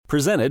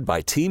Presented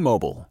by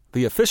T-Mobile,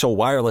 the official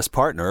wireless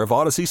partner of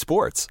Odyssey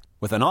Sports.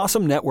 With an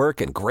awesome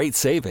network and great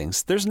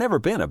savings, there's never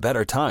been a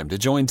better time to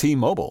join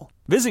T-Mobile.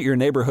 Visit your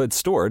neighborhood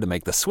store to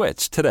make the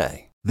switch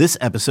today. This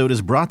episode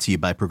is brought to you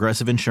by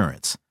Progressive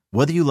Insurance.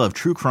 Whether you love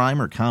true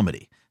crime or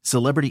comedy,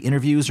 celebrity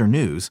interviews or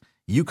news,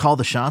 you call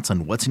the shots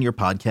on what's in your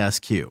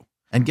podcast queue.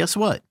 And guess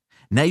what?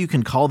 Now you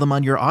can call them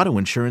on your auto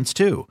insurance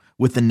too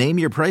with the Name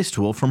Your Price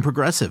tool from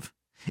Progressive.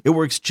 It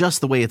works just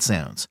the way it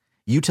sounds.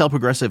 You tell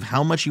Progressive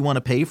how much you want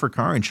to pay for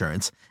car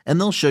insurance, and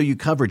they'll show you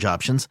coverage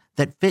options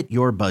that fit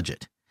your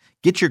budget.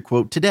 Get your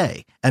quote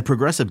today at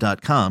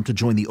Progressive.com to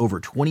join the over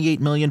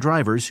 28 million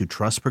drivers who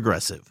trust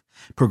Progressive.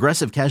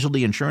 Progressive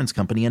Casualty Insurance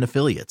Company and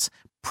Affiliates.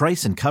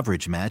 Price and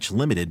coverage match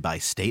limited by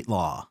state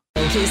law.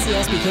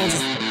 KCSB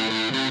Kansas.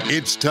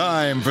 It's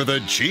time for the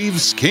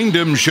Chiefs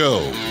Kingdom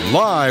Show,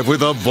 live with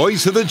the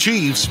voice of the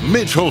Chiefs,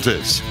 Mitch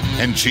Holthus,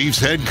 and Chiefs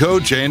head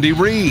coach Andy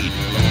Reid.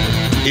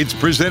 It's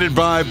presented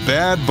by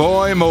Bad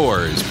Boy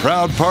Mowers,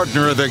 proud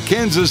partner of the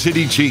Kansas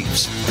City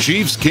Chiefs.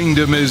 Chiefs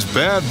Kingdom is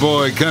bad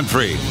boy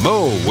country.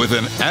 Mow with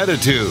an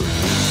attitude.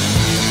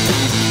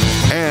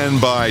 And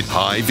by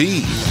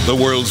Hy-Vee. The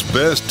world's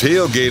best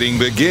tailgating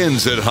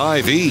begins at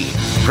Hy-Vee.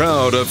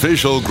 Proud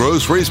official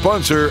grocery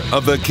sponsor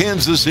of the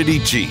Kansas City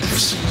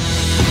Chiefs.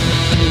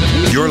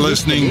 You're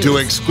listening to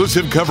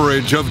exclusive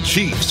coverage of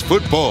Chiefs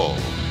football.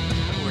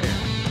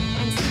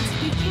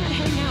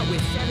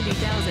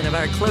 Of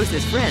our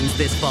closest friends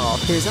this fall,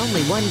 there's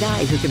only one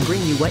guy who can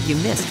bring you what you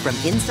missed from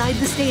inside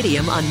the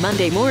stadium on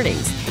Monday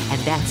mornings, and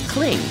that's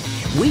Kling.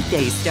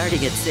 Weekdays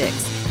starting at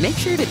 6. Make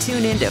sure to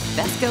tune in to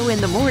Fesco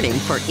in the Morning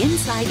for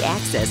inside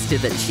access to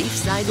the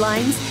Chiefs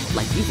sidelines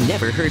like you've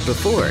never heard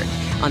before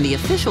on the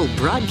official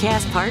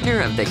broadcast partner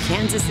of the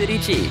Kansas City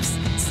Chiefs,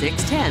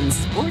 610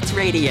 Sports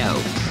Radio.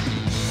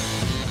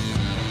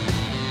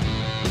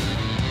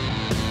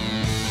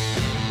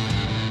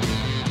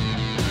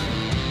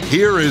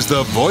 Here is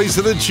the voice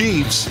of the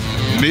Chiefs,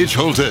 Mitch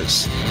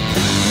Holthus.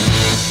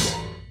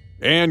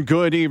 And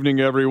good evening,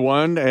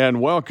 everyone,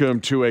 and welcome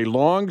to a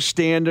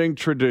long-standing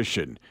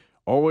tradition.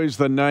 Always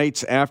the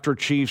nights after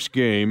Chiefs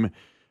game,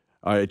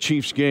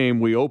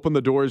 we open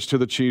the doors to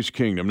the Chiefs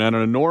Kingdom. Now, in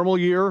a normal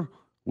year,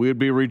 we would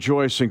be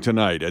rejoicing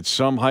tonight at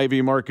some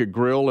Hy-Vee Market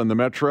Grill in the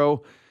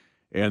Metro,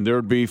 and there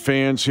would be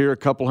fans here, a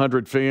couple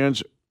hundred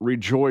fans,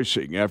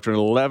 rejoicing after an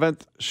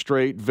 11th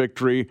straight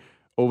victory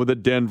over the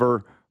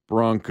Denver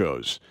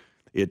Broncos.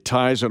 It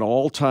ties an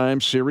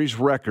all-time series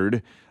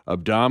record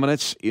of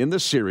dominance in the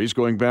series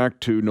going back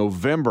to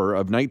November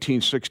of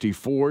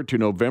 1964 to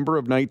November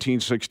of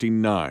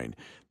 1969.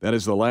 That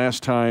is the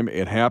last time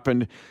it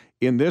happened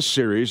in this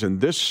series, and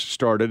this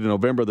started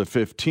November the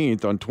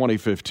 15th on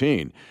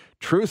 2015.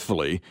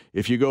 Truthfully,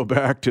 if you go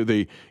back to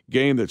the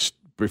game that's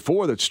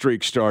before that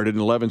streak started,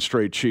 11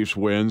 straight Chiefs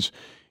wins,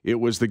 it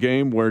was the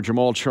game where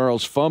Jamal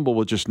Charles fumbled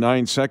with just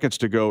 9 seconds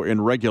to go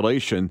in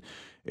regulation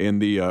in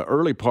the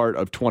early part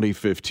of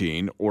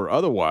 2015, or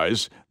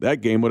otherwise,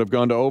 that game would have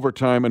gone to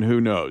overtime, and who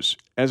knows.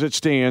 As it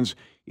stands,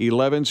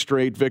 11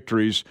 straight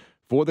victories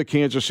for the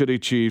Kansas City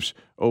Chiefs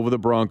over the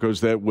Broncos.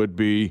 That would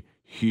be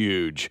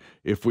huge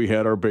if we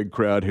had our big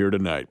crowd here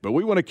tonight. But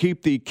we want to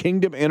keep the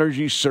Kingdom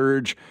energy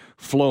surge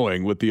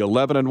flowing with the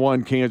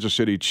 11-1 Kansas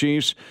City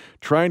Chiefs,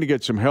 trying to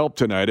get some help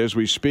tonight. As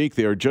we speak,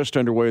 they are just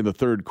underway in the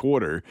third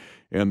quarter,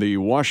 and the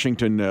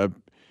Washington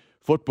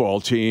football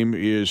team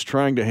is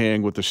trying to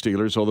hang with the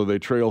Steelers, although they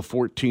trail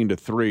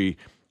 14-3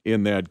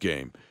 in that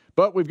game.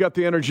 But we've got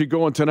the energy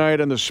going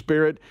tonight and the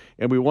spirit,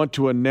 and we want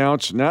to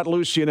announce not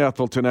Lucy and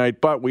Ethel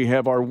tonight, but we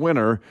have our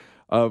winner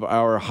of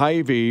our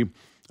Hy-Vee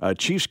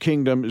Chiefs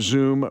Kingdom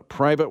Zoom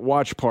private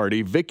watch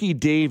party, Vicky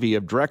Davey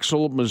of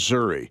Drexel,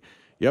 Missouri.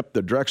 Yep,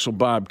 the Drexel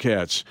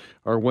Bobcats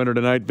are winner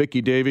tonight.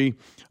 Vicky Davey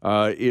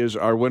is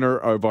our winner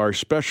of our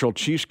special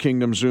Chiefs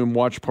Kingdom Zoom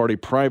watch party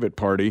private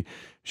party.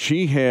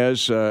 She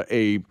has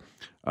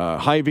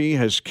Hy-Vee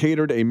has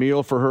catered a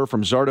meal for her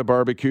from Zarda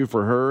Barbecue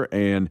for her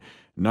and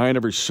 9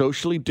 of her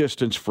socially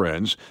distanced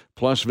friends.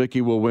 Plus, Vicky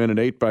will win an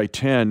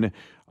 8x10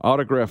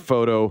 autograph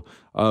photo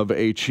of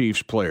a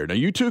Chiefs player. Now,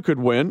 you too could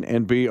win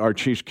and be our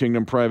Chiefs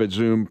Kingdom private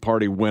Zoom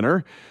party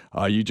winner.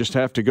 You just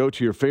have to go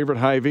to your favorite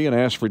Hy-Vee and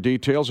ask for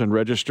details and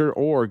register,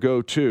 or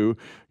go to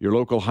your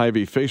local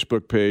Hy-Vee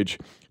Facebook page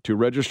to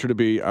register to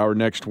be our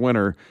next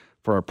winner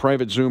for our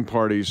private Zoom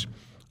parties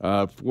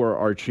for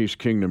our Chiefs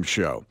Kingdom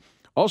show.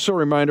 Also, a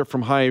reminder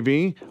from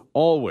Hy-Vee,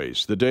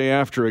 always the day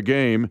after a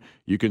game,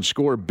 you can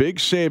score big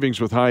savings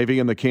with Hy-Vee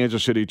and the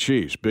Kansas City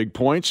Chiefs. Big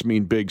points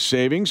mean big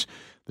savings.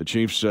 The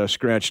Chiefs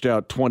scratched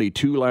out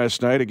 22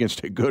 last night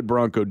against a good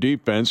Bronco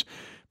defense,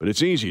 but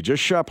it's easy.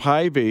 Just shop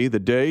Hy-Vee the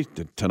day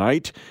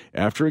tonight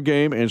after a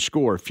game and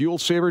score fuel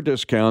saver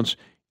discounts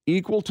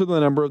equal to the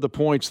number of the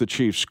points the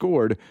Chiefs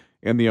scored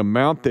and the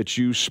amount that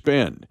you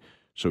spend.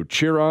 So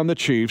cheer on the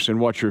Chiefs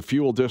and watch your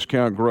fuel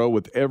discount grow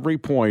with every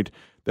point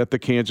that the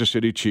Kansas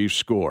City Chiefs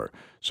score.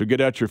 So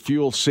get out your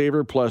Fuel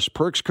Saver Plus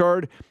Perks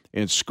card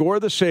and score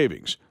the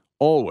savings,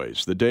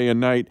 always the day and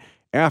night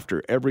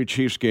after every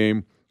Chiefs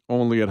game,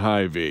 only at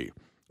Hy-Vee.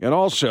 And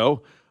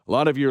also, a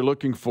lot of you are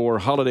looking for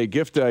holiday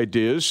gift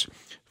ideas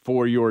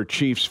for your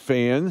Chiefs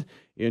fan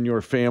in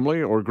your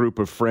family or group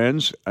of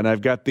friends, and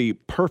I've got the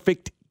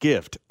perfect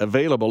gift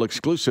available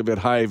exclusive at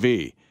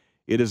Hy-Vee.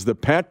 It is the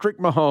Patrick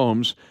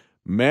Mahomes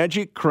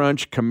Magic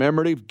Crunch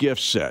commemorative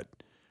gift set.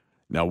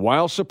 Now,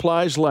 while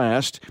supplies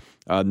last,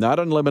 not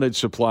unlimited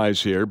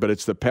supplies here, but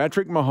it's the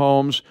Patrick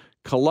Mahomes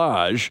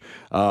Collage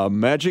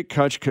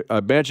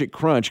Magic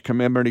Crunch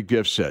commemorative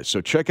gift set. So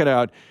check it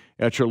out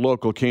at your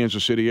local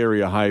Kansas City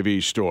area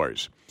Hy-Vee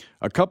stores.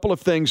 A couple of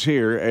things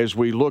here as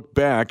we look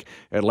back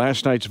at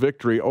last night's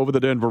victory over the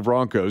Denver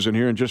Broncos. And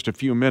here in just a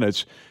few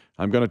minutes,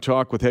 I'm going to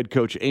talk with head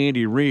coach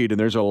Andy Reid. And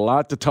there's a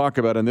lot to talk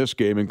about in this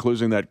game,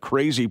 including that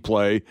crazy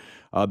play,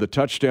 the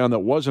touchdown that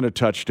wasn't a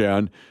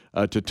touchdown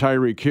to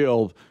Tyreek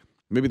Hill,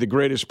 maybe the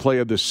greatest play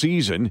of the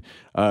season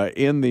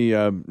in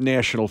the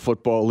National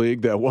Football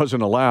League that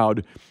wasn't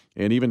allowed.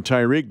 And even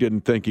Tyreek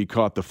didn't think he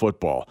caught the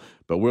football.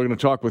 But we're going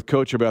to talk with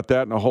Coach about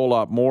that and a whole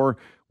lot more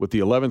with the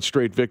 11th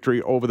straight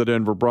victory over the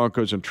Denver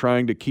Broncos and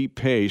trying to keep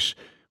pace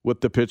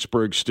with the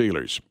Pittsburgh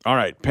Steelers. All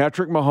right,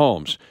 Patrick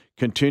Mahomes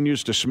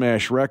continues to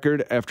smash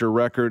record after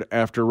record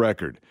after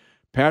record.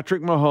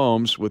 Patrick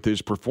Mahomes, with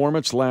his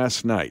performance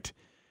last night,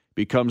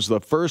 becomes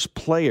the first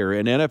player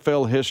in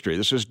NFL history.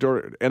 This is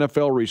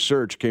NFL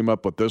research came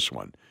up with this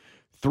one.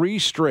 3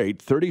 straight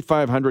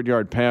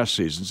 3,500-yard pass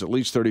seasons, at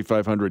least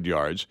 3,500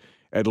 yards,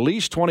 at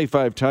least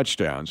 25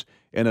 touchdowns,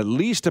 and at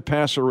least a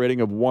passer rating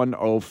of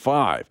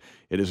 105.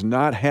 It has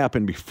not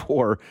happened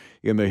before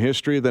in the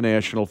history of the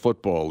National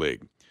Football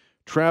League.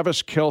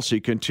 Travis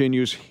Kelce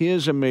continues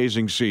his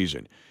amazing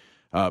season.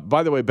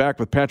 By the way, back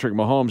with Patrick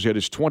Mahomes, he had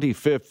his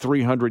 25th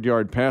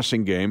 300-yard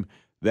passing game.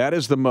 That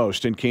is the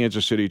most in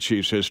Kansas City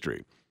Chiefs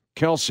history.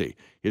 Kelce,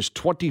 his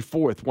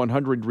 24th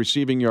 100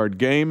 receiving yard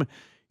game.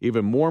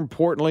 Even more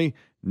importantly,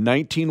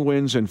 19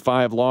 wins and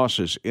 5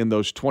 losses in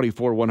those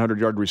 24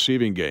 100-yard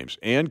receiving games.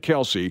 And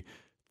Kelce,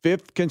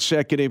 5th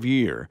consecutive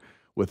year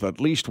with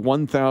at least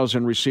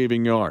 1,000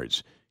 receiving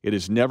yards. It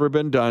has never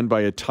been done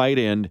by a tight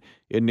end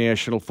in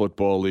National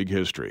Football League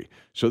history.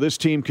 So this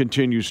team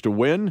continues to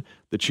win.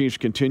 The Chiefs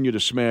continue to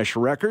smash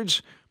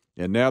records,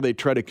 and now they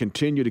try to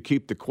continue to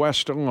keep the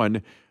quest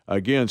on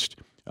against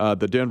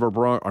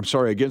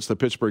against the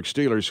Pittsburgh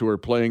Steelers, who are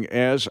playing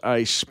as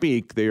I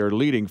speak. They are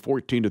leading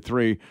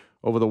 14-3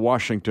 over the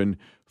Washington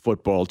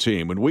football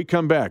team. When we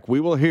come back, we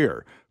will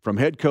hear from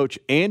head coach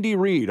Andy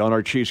Reid on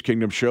our Chiefs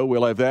Kingdom show.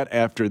 We'll have that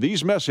after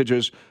these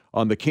messages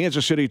on the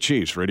Kansas City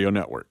Chiefs Radio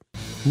Network.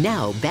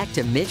 Now back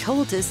to Mitch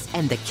Holthus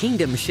and the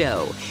Kingdom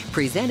Show,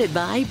 presented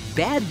by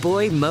Bad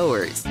Boy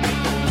Mowers.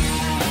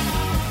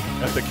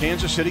 At the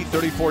Kansas City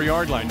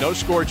 34-yard line. No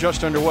score,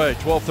 just underway.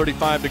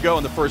 12:35 to go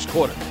in the first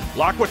quarter.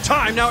 Lock with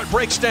time. Now it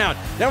breaks down.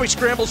 Now he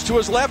scrambles to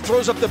his left,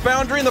 throws up the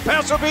boundary, and the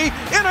pass will be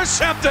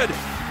intercepted.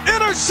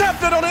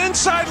 Intercepted on an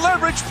inside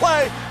leverage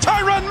play.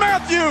 Tyrann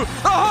Mathieu,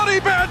 the Honey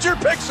Badger,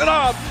 picks it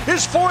up.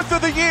 His 4th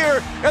of the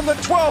year and the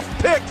 12th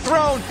pick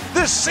thrown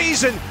this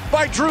season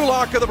by Drew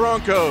Lock of the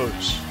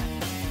Broncos.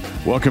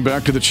 Welcome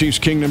back to the Chiefs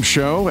Kingdom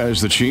Show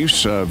as the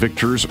Chiefs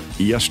victors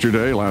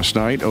last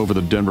night over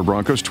the Denver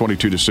Broncos,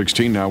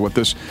 22-16. Now with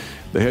us,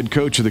 the head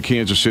coach of the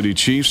Kansas City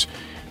Chiefs,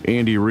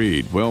 Andy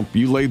Reid. Well,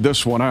 you laid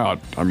this one out.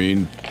 I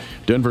mean,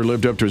 Denver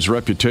lived up to his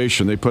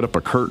reputation. They put up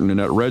a curtain in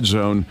that red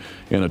zone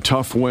in a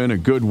tough win, a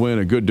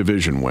good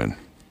division win.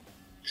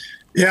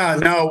 Yeah,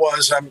 no, it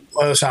was.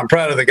 I'm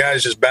proud of the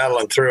guys just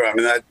battling through. I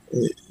mean,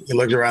 you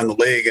looked around the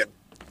league and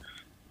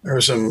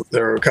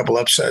there were a couple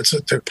upsets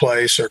that took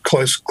place, or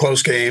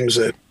close games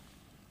that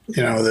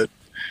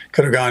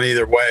could have gone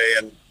either way,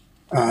 and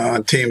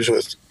on teams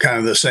with kind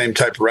of the same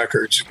type of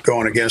records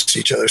going against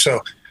each other.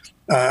 So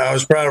I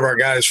was proud of our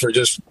guys for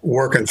just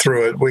working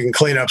through it. We can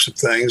clean up some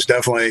things,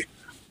 definitely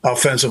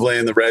offensively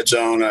in the red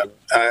zone.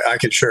 I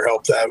can sure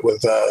help that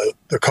with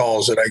the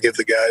calls that I give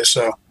the guys.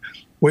 So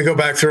we go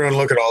back through and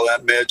look at all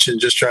that, Mitch, and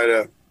just try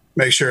to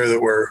make sure that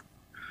we're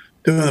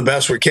doing the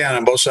best we can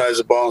on both sides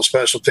of the ball and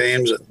special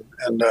teams,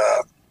 and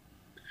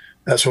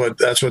that's what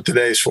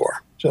today's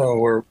for.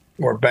 So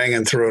we're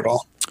banging through it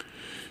all.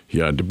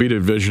 Yeah, to beat a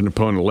division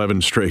opponent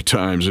 11 straight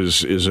times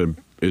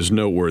is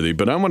noteworthy.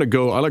 But I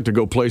like to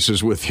go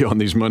places with you on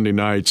these Monday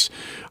nights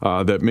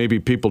that maybe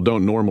people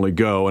don't normally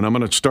go. And I'm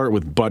going to start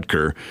with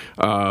Butker.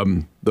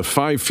 The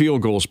 5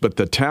 field goals, but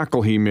the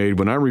tackle he made,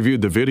 when I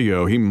reviewed the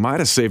video, he might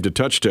have saved a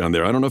touchdown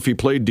there. I don't know if he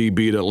played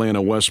DB at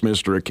Atlanta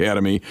Westminster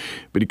Academy,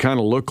 but he kind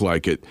of looked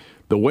like it.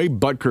 The way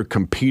Butker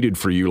competed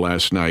for you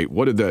last night,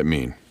 what did that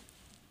mean?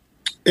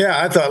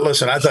 Yeah, I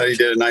thought he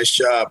did a nice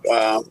job.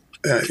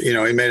 He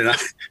made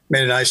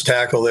a nice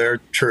tackle there,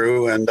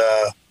 true, and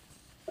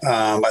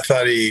I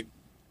thought the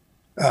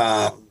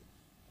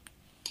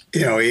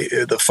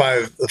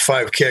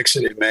five kicks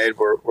that he made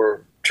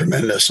were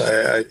tremendous.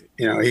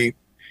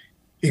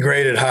 He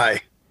graded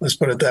high. Let's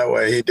put it that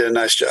way. He did a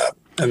nice job.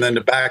 And then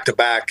the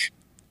back-to-back,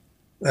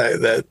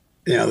 the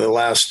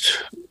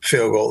last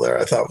field goal there,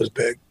 I thought was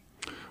big.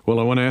 Well,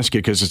 I want to ask you,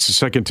 because it's the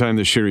second time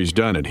this year he's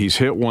done it. He's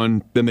hit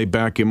one, then they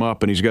back him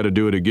up, and he's got to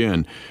do it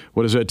again.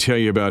 What does that tell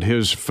you about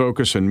his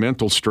focus and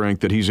mental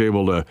strength that he's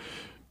able to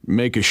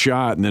make a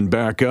shot and then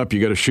back up.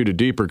 You got to shoot it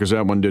deeper because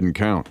that one didn't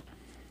count.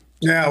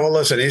 Yeah, well,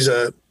 listen, he's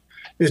a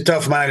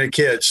tough-minded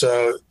kid,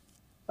 so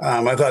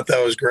I thought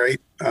that was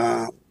great.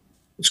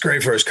 It's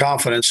great for his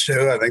confidence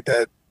too. I think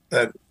that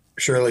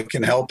surely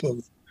can help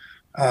him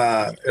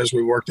as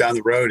we work down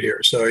the road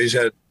here. So he's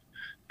had a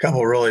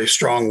couple of really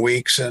strong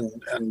weeks and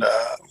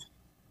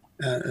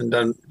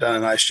done a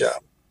nice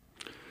job.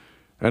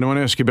 And I want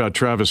to ask you about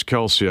Travis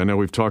Kelce. I know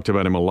we've talked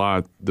about him a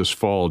lot this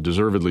fall,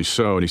 deservedly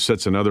so, and he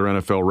sets another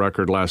NFL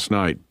record last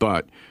night.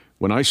 But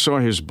when I saw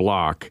his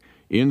block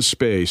in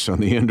space on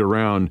the end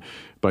around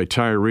by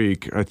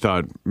Tyreek, I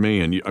thought,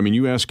 man,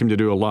 you ask him to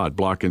do a lot.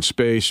 Block in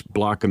space,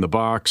 block in the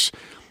box.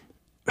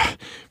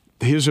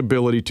 His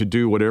ability to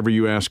do whatever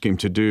you ask him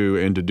to do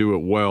and to do it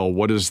well,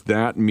 what does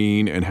that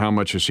mean, and how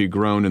much has he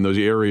grown in those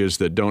areas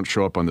that don't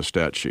show up on the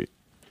stat sheet?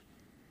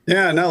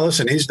 Yeah, no,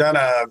 listen, he's done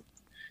a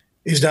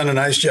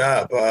nice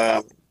job.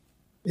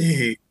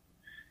 His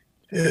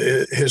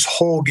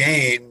whole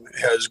game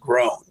has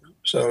grown.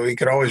 So he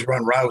could always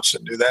run routes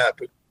and do that,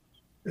 but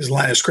his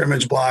line of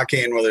scrimmage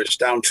blocking, whether it's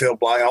downfield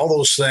blocking, all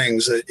those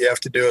things that you have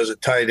to do as a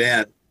tight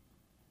end,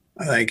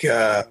 I think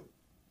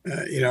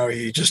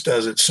he just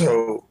does it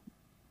so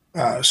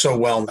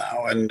well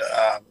now, and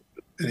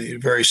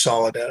he's very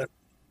solid at it.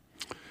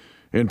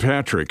 And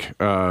Patrick,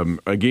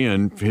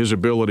 again, his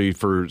ability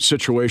for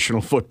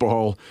situational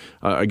football,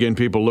 again,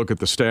 people look at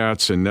the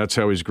stats, and that's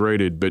how he's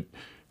graded, but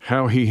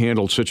how he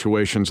handled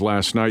situations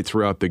last night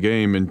throughout the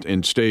game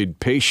and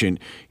stayed patient,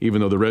 even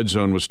though the red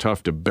zone was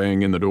tough to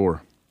bang in the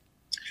door.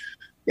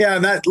 Yeah,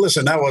 and that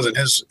wasn't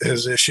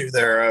his issue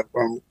there.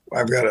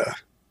 I've got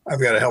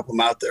to help him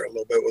out there a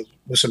little bit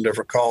with some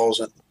different calls,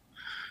 and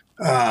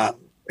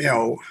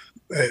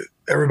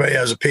everybody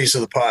has a piece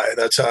of the pie.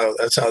 That's how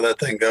that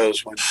thing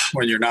goes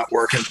when you're not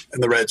working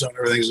in the red zone.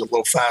 Everything's a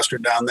little faster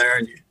down there,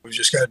 and we've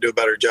just got to do a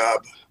better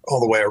job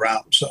all the way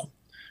around. So,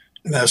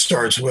 and that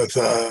starts with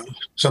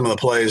some of the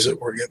plays that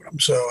we're giving them.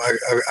 So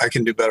I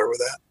can do better with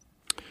that.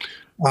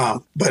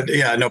 But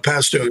yeah, no,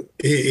 Pat's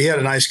he had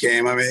a nice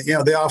game. I mean,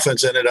 the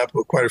offense ended up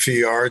with quite a few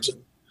yards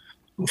and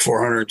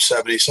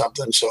 470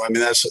 something. So I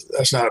mean,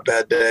 that's not a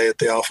bad day at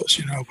the office,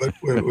 But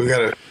we got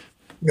to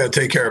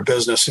take care of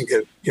business and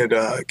get in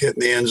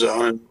the end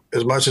zone. And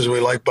as much as we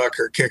like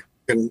Bucker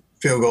kicking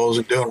field goals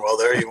and doing well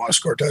there, you want to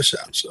score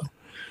touchdowns. So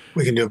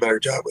we can do a better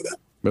job with that.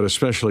 But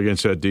especially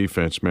against that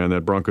defense, man,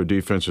 that Bronco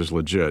defense is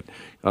legit.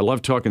 I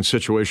love talking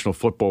situational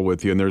football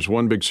with you, and there's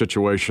one big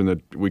situation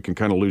that we can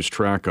kind of lose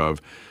track of.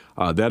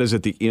 That is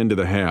at the end of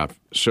the half.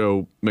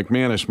 So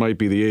McManus might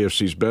be the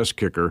AFC's best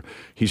kicker.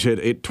 He's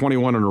hit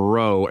 21 in a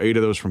row, 8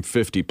 of those from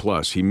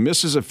 50-plus. He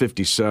misses a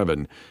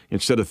 57.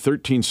 Instead of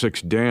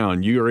 13-6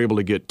 down, you are able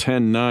to get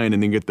 10-9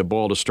 and then get the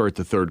ball to start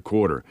the third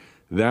quarter.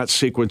 That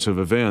sequence of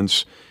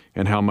events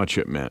and how much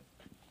it meant.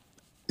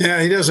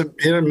 Yeah, he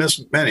didn't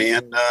miss many,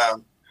 and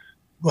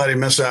let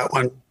him miss that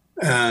one.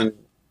 And,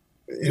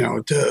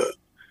 to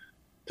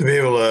be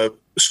able to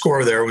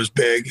score there was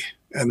big.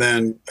 And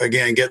then,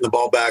 again, getting the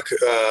ball back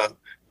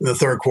in the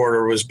third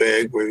quarter was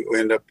big. We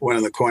ended up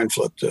winning the coin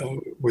flip.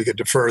 We could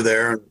defer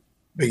there in the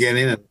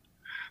beginning and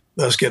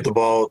thus get the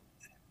ball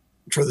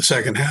for the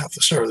second half,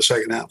 the start of the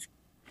second half.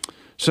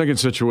 Second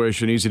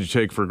situation, easy to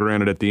take for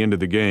granted at the end of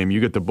the game.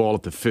 You get the ball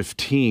at the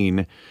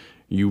 15.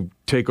 You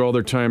take all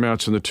their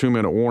timeouts in the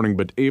 2-minute warning,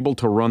 but able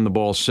to run the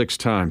ball 6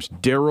 times.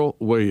 Darrell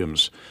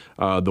Williams,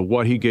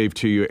 what he gave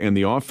to you, and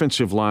the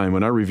offensive line,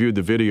 when I reviewed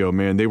the video,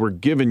 man, they were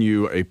giving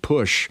you a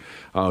push,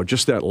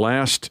 just that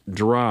last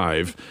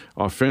drive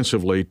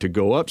offensively to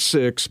go up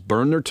 6,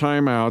 burn their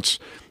timeouts,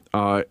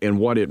 and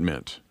what it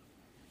meant.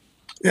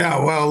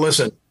 Yeah, well,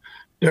 listen,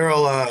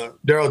 Darrell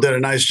did a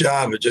nice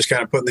job of just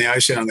kind of putting the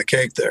icing on the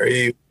cake there.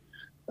 He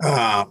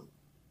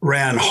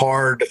ran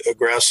hard,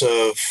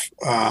 aggressive.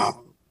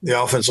 The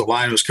offensive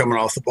line was coming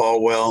off the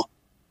ball well.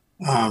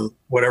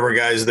 Whatever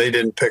guys they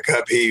didn't pick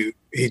up, he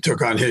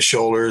took on his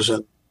shoulders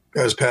and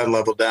got his pad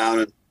level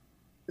down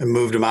and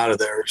moved him out of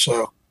there.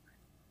 So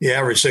he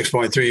averaged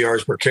 6.3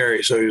 yards per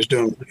carry. So he was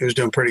doing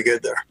pretty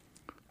good there.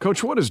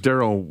 Coach, what does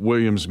Darrell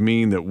Williams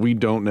mean that we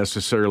don't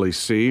necessarily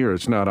see, or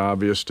it's not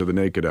obvious to the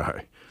naked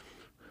eye?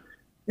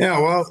 Yeah,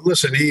 well,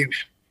 listen,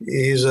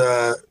 he's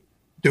a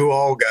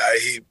do-all guy.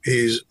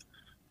 He's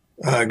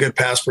a good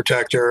pass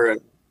protector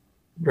and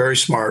very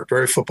smart,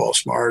 very football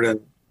smart, and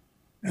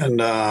he's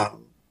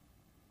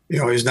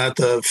not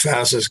the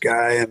fastest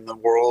guy in the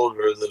world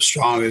or the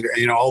strongest,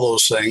 all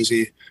those things.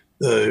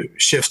 The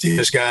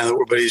shiftiest guy in the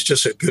world, but he's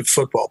just a good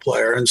football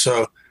player, and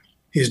so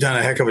he's done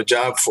a heck of a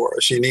job for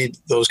us. You need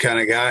those kind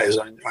of guys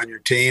on your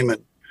team,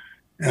 and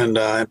in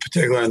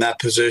particular in that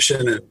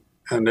position,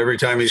 and every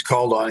time he's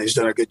called on, he's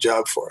done a good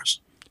job for us.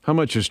 How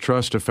much is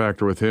trust a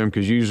factor with him?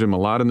 Because you use him a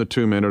lot in the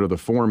 2-minute or the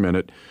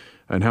 4-minute,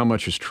 and how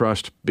much is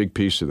trust a big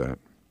piece of that?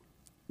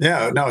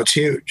 Yeah, no, it's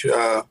huge.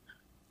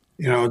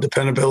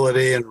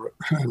 Dependability and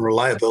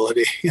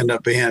reliability end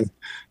up being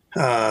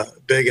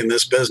big in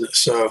this business.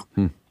 So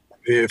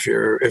if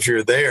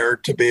you're there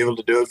to be able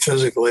to do it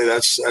physically,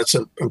 that's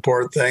an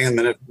important thing. And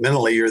then if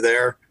mentally you're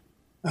there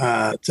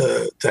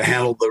to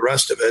handle the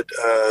rest of it,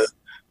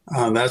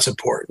 That's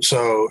important.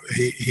 So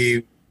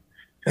he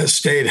has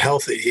stayed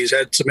healthy. He's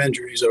had some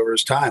injuries over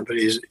his time, but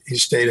he's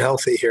stayed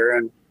healthy here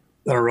and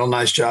done a real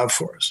nice job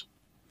for us.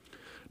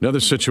 Another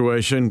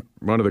situation,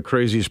 one of the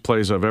craziest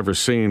plays I've ever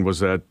seen was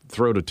that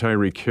throw to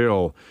Tyreek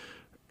Hill.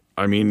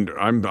 I mean,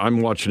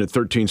 I'm watching it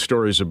 13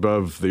 stories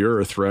above the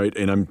earth, right?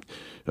 And I'm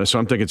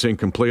thinking it's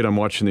incomplete. I'm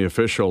watching the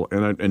official,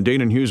 and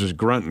Dayton Hughes is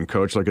grunting,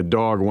 coach, like a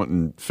dog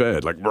wanting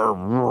fed, like rrr,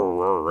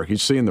 rrr, rrr.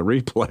 He's seeing the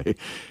replay.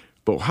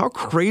 But how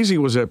crazy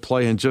was that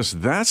play in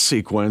just that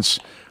sequence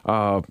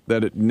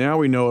now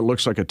we know it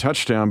looks like a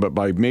touchdown, but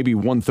by maybe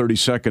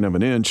 1/32 of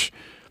an inch,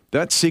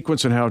 that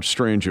sequence and how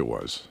strange it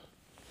was.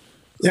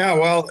 Yeah,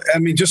 well, I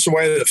mean, just the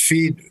way the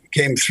feed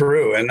came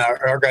through, and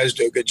our guys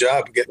do a good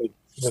job of getting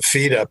the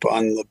feed up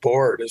on the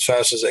board as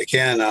fast as they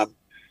can.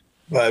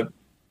 But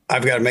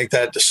I've got to make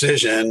that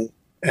decision,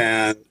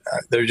 and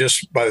they're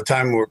just, by the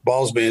time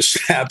ball's being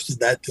snapped,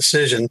 that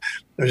decision,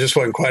 there just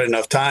wasn't quite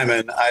enough time,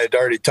 and I had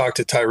already talked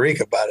to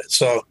Tyreek about it.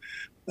 So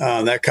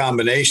that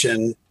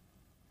combination,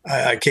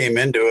 I came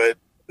into it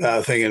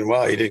thinking,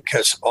 well, he didn't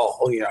catch the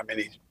ball. You know, I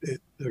mean,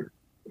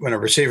 when a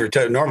receiver,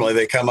 normally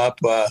they come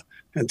up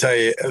and tell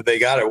you they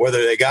got it,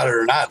 whether they got it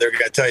or not, they're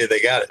going to tell you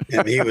they got it.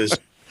 And he was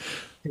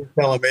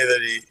telling me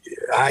that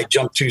I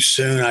jumped too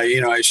soon.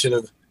 I should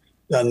have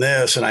done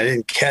this and I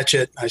didn't catch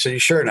it. I said, you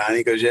sure not? And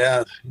he goes,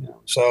 yeah.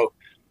 So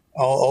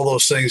all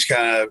those things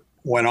kind of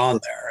went on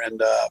there.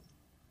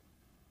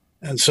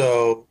 And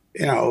so,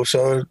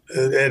 so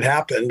it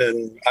happened,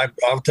 and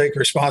I'll take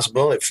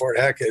responsibility for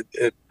it. Heck,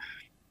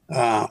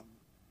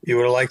 you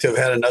would have liked to have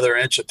had another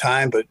inch of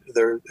time, but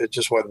it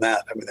just wasn't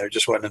that. I mean, there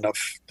just wasn't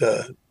enough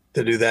to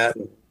do that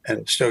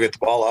and still get the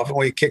ball off. And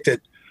we kicked it,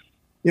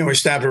 we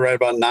snapped it right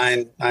about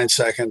 9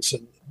 seconds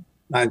and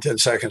 9-10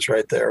 seconds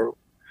right there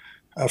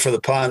for the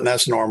punt. And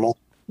that's normal.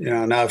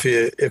 Now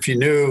if you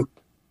knew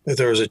that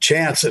there was a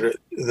chance that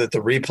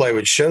the replay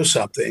would show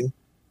something,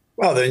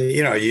 well, then,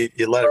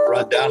 you let it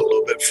run down a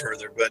little bit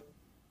further, but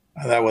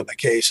that wasn't the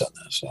case on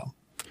this. So.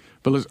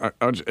 But listen,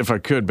 if I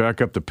could back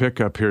up the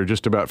pickup here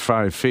just about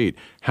 5 feet,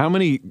 how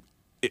many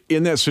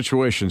in that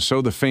situation,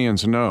 so the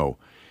fans know,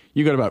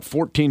 you got about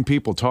 14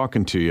 people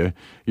talking to you.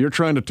 You're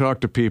trying to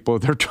talk to people.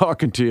 They're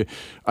talking to you.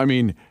 I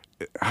mean,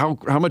 how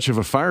much of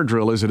a fire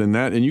drill is it in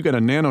that? And you got a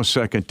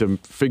nanosecond to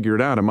figure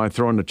it out. Am I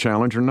throwing the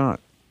challenge or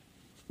not?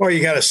 Well,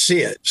 you got to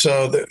see it.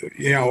 So,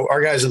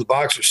 our guys in the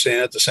box are seeing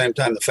it at the same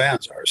time the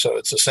fans are. So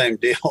it's the same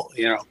deal,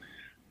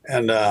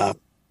 And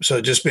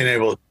so just being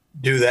able to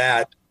do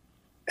that,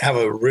 have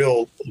a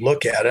real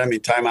look at it. I mean,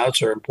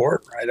 timeouts are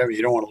important, right? I mean,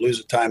 you don't want to lose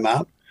a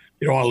timeout.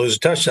 You don't want to lose a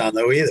touchdown,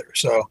 though, either.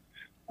 So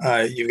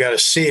you've got to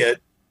see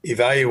it,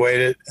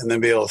 evaluate it, and then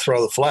be able to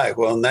throw the flag.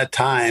 Well, in that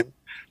time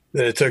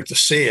that it took to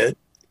see it,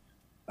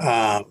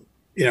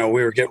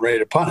 we were getting ready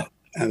to punt it.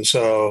 And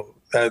so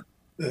that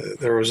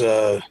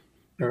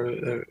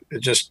it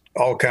just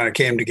all kind of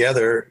came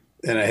together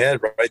in a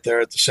head right there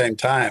at the same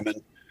time.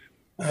 And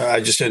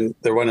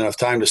there wasn't enough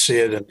time to see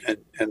it and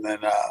then,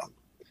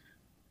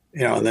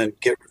 and then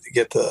get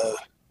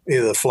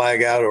either the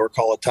flag out or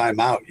call a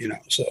timeout,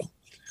 so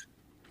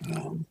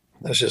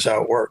that's just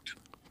how it worked.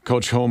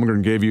 Coach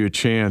Holmgren gave you a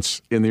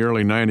chance in the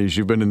early 90s.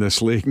 You've been in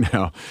this league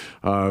now,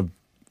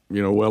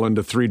 well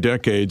into 3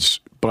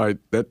 decades. But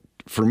that,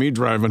 for me,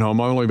 driving home,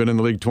 I've only been in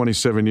the league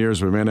 27 years,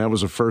 but man, that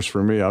was a first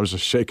for me. I was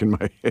just shaking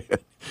my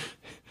head.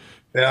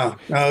 Yeah,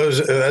 no,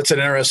 that's an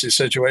interesting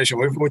situation.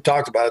 We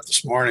talked about it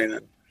this morning,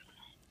 and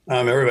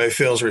everybody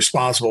feels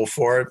responsible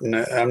for it. And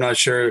I'm not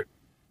sure,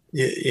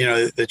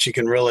 that you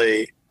can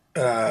really.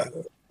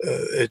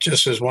 It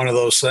just is one of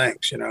those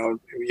things.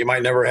 You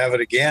might never have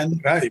it again,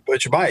 right?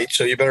 But you might.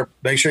 So you better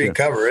make sure you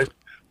cover it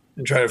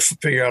and try to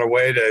figure out a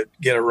way to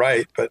get it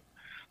right. But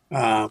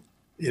I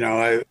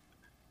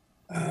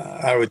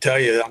would tell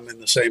you, I'm in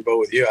the same boat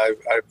with you.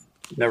 I've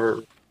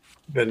never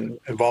been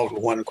involved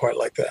with one quite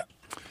like that.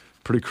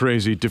 Pretty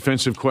crazy.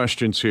 Defensive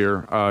questions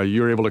here.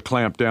 You were able to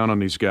clamp down on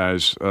these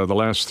guys. The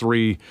last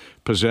 3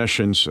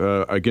 possessions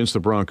against the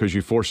Broncos,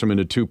 you force them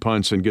into 2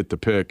 punts and get the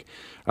pick.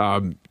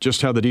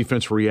 Just how the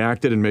defense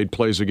reacted and made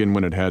plays again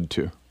when it had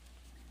to.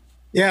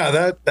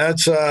 Yeah,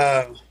 that's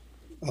a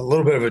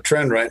little bit of a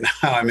trend right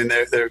now. I mean,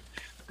 they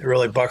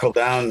really buckle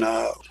down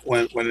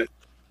when it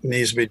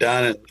needs to be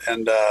done,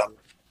 and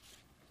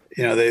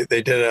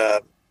they did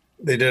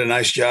a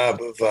nice job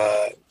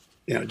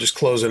of just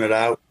closing it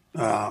out.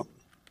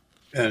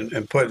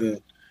 And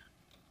putting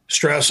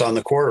stress on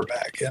the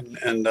quarterback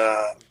and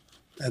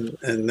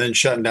then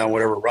shutting down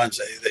whatever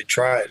runs they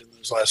tried in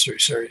those last 3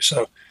 series.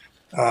 So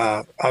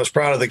I was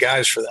proud of the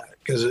guys for that,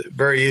 because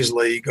very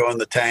easily you go in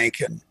the tank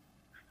and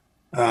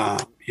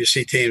you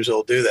see teams that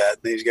will do that.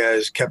 And these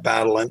guys kept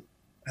battling,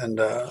 and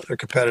they're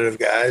competitive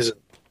guys,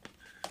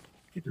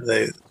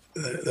 and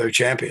they're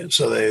champions.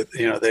 So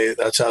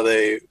that's how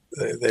they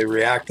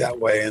react that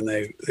way, and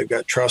they've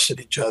got trust in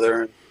each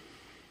other.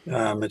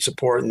 And it's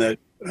important that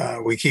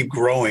we keep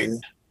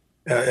growing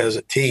as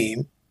a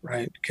team,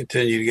 right?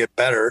 Continue to get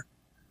better,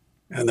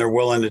 and they're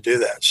willing to do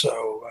that.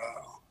 So,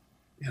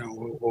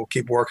 we'll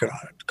keep working on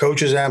it.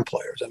 Coaches and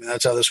players. I mean,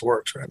 that's how this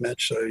works, right,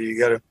 Mitch? So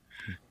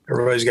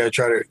everybody's got to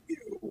try to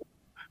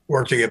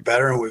work to get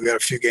better, and we've got a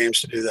few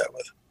games to do that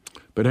with.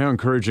 But how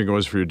encouraging it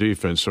was for your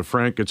defense. So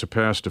Frank gets a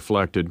pass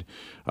deflected.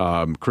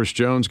 Chris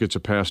Jones gets a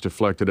pass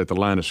deflected at the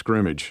line of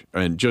scrimmage.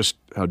 And just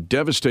how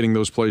devastating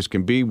those plays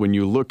can be when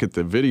you look at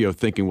the video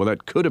thinking, well,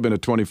 that could have been a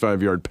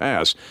 25-yard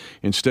pass.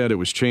 Instead, it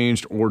was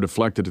changed or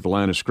deflected at the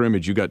line of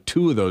scrimmage. You got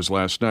 2 of those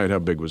last night. How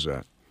big was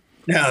that?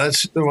 Yeah,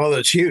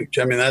 that's huge.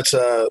 I mean, that's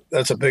a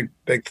big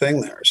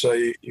thing there. So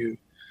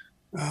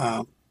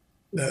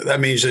that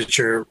means that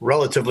you're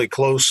relatively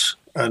close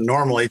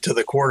normally to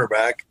the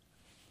quarterback,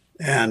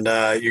 and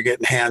you're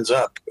getting hands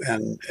up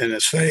and in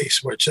his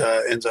face, which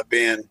ends up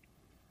being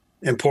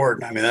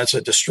important. I mean, that's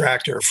a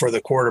distractor for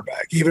the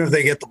quarterback. Even if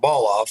they get the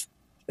ball off,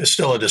 it's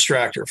still a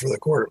distractor for the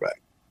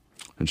quarterback.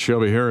 And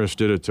Shelby Harris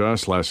did it to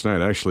us last night.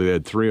 Actually, they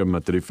had 3 of them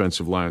at the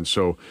defensive line,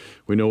 so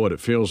we know what it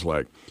feels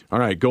like. All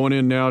right, going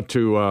in now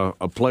to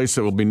a place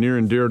that will be near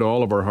and dear to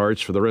all of our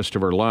hearts for the rest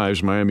of our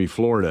lives, Miami,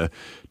 Florida,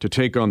 to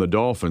take on the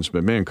Dolphins.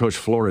 But, man, Coach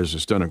Flores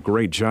has done a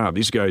great job.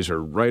 These guys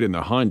are right in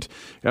the hunt.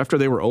 After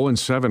they were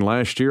 0-7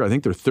 last year, I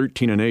think they're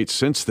 13-8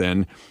 since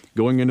then,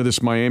 going into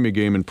this Miami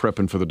game and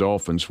prepping for the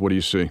Dolphins. What do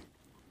you see?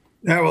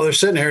 Yeah, well, they're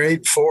sitting here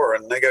 8-4,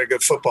 and they got a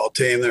good football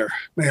team. They're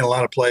making a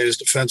lot of plays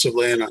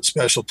defensively and on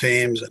special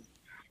teams, and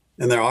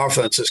their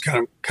offense is kind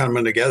of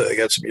coming together. They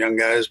got some young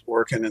guys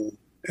working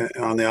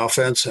on the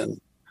offense,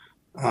 and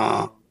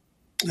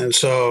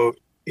so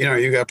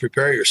you got to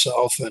prepare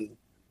yourself and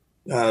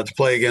to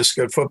play against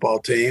a good football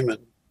team. And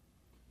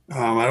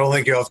I don't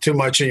think you have too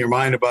much in your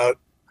mind about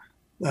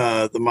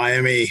the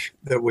Miami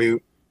that we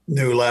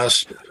knew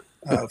last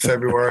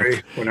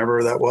February,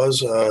 whenever that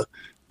was.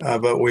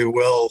 But we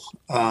will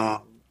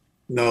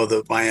know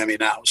the Miami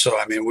now. So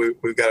I mean,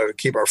 we've got to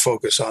keep our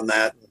focus on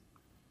that.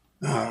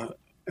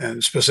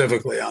 And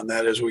specifically on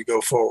that as we go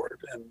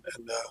forward. And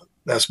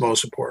that's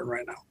most important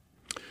right now.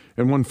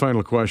 And one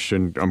final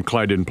question.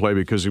 Clyde didn't play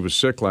because he was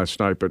sick last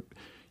night, but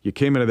you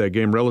came into that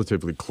game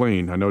relatively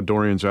clean. I know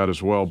Dorian's out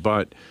as well,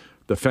 but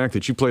the fact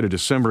that you played a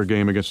December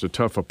game against a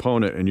tough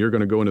opponent and you're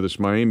going to go into this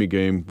Miami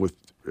game with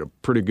a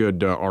pretty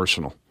good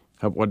arsenal,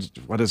 what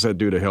does that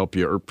do to help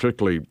you, or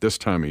particularly this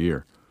time of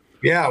year?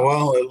 Yeah,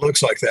 well, it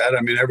looks like that.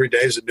 I mean, every day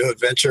is a new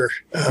adventure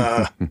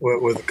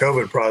with the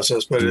COVID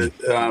process, but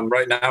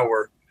right now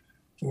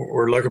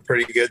we're looking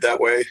pretty good that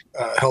way.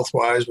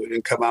 Health-wise, we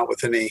didn't come out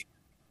with any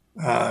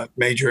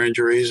major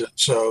injuries,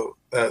 so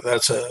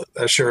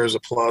that sure is a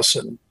plus.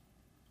 And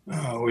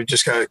we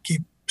just got to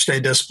stay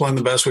disciplined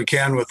the best we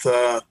can with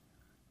the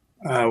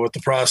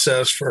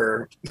process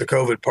for the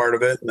COVID part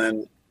of it, and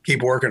then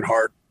keep working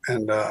hard,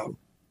 and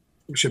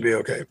we should be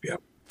okay. Yeah.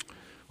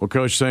 Well,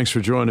 Coach, thanks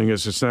for joining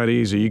us. It's not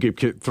easy. You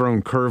get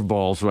thrown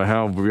curveballs by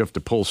how we have to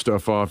pull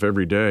stuff off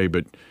every day,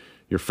 but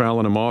you're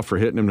fouling them off or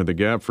hitting them to the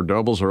gap for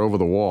doubles or over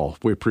the wall.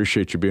 We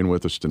appreciate you being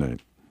with us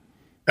tonight.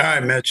 All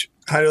right, Mitch.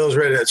 Hi to those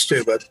redheads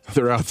too, bud.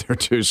 They're out there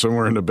too,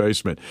 somewhere in the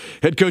basement.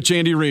 Head coach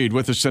Andy Reid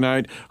with us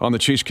tonight on the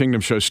Chiefs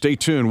Kingdom Show. Stay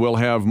tuned. We'll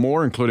have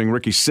more, including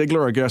Ricky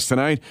Sigler, our guest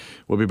tonight.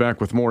 We'll be back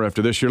with more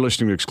after this. You're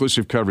listening to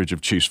exclusive coverage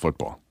of Chiefs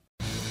football.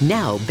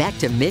 Now back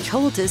to Mitch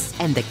Holthus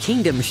and the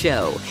Kingdom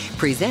Show,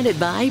 presented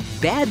by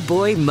Bad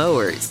Boy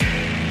Mowers.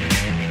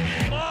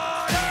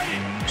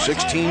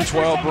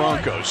 16-12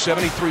 Broncos,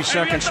 73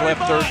 seconds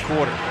left, third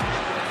quarter.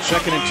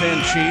 2nd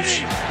and 10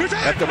 Chiefs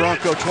at the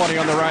Bronco 20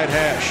 on the right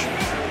hash.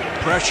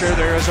 Pressure,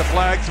 there is a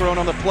flag thrown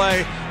on the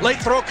play. Late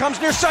throw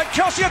comes near side.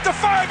 Kelce at the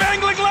 5,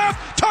 angling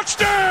left.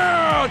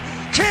 Touchdown,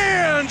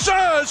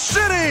 Kansas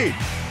City.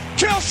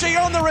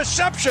 Kelce on the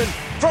reception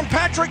from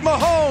Patrick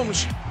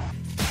Mahomes.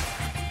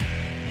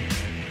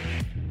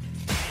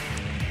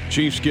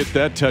 Chiefs get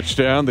that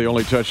touchdown, the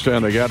only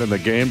touchdown they got in the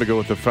game, to go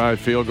with the 5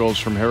 field goals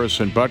from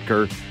Harrison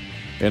Butker.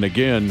 And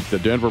again, the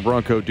Denver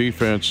Bronco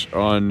defense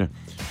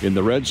in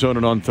the red zone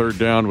and on third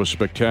down was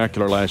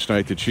spectacular last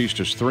night. The Chiefs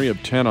just 3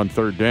 of 10 on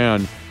third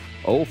down,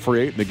 0 for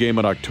 8 in the game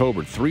in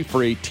October, 3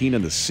 for 18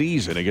 in the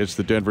season against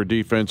the Denver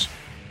defense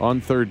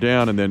on third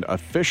down, and then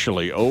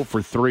officially 0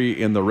 for 3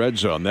 in the red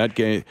zone. That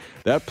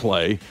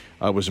play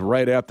was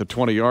right at the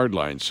 20-yard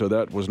line, so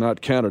that was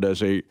not counted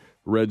as a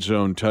red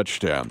zone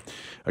touchdown.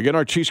 Again,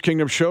 our Chiefs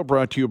Kingdom Show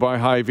brought to you by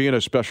Hy-Vee, and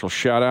a special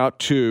shout out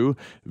to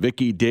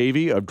Vicky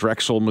Davey of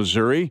Drexel,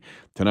 Missouri,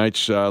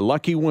 tonight's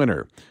lucky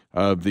winner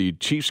of the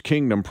Chiefs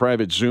Kingdom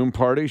private Zoom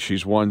party.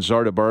 She's won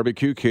Zarda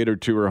Barbecue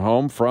catered to her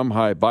home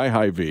by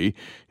Hy-Vee,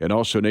 and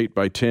also an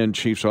 8x10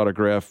 Chiefs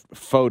autograph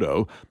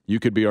photo.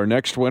 You could be our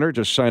next winner.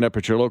 Just sign up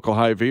at your local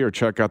Hy-Vee or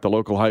check out the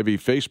local Hy-Vee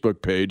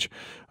Facebook page,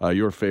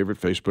 your favorite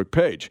Facebook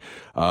page.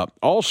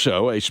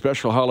 Also, a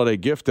special holiday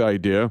gift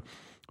idea,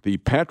 the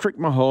Patrick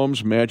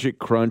Mahomes Magic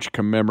Crunch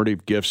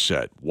commemorative gift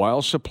set.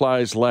 While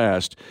supplies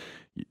last,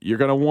 you're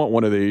going to want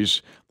one of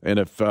these. And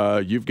if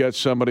you've got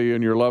somebody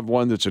in your loved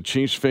one that's a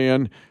Chiefs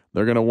fan,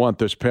 they're going to want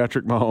this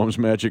Patrick Mahomes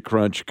Magic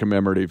Crunch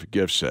commemorative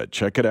gift set.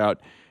 Check it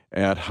out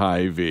at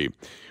Hy-Vee.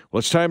 Well,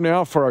 it's time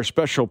now for our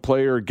special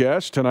player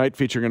guest tonight,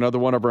 featuring another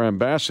one of our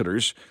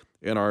ambassadors.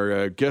 And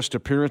our guest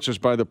appearances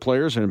by the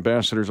players and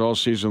ambassadors all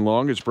season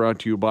long is brought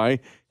to you by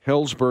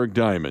Helzberg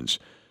Diamonds,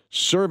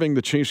 serving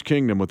the Chiefs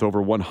Kingdom with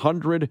over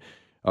 100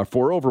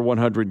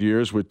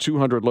 years with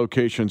 200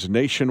 locations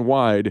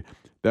nationwide.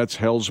 That's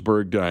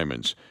Helzberg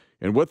Diamonds.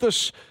 And with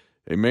us,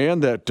 a man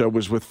that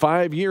was with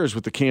 5 years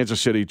with the Kansas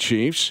City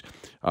Chiefs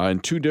in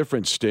 2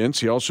 different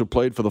stints. He also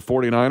played for the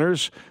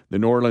 49ers, the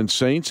New Orleans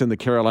Saints, and the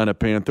Carolina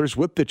Panthers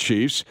with the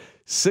Chiefs.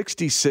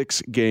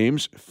 66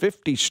 games,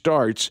 50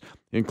 starts,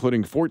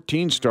 including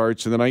 14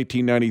 starts in the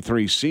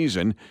 1993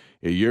 season,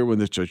 a year when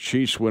the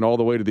Chiefs went all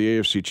the way to the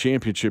AFC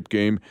Championship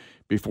game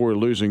before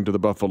losing to the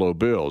Buffalo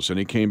Bills. And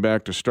he came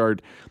back to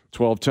start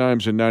 12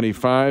 times in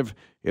 95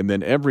 and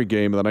then every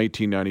game of the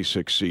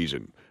 1996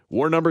 season.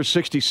 War number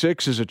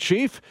 66 is a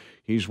Chief.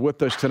 He's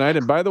with us tonight.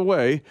 And by the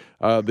way,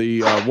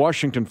 the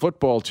Washington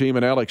football team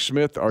and Alex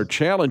Smith are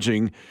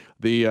challenging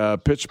the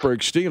Pittsburgh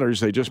Steelers.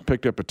 They just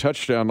picked up a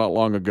touchdown not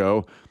long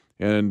ago.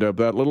 And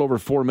about a little over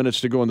 4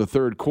 minutes to go in the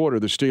third quarter,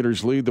 the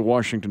Steelers lead the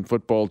Washington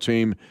football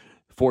team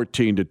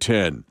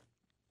 14-10.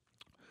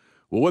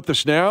 Well, with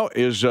us now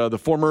is the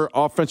former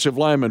offensive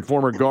lineman,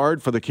 former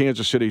guard for the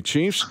Kansas City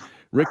Chiefs,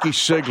 Ricky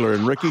Sigler.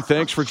 And Ricky,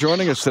 thanks for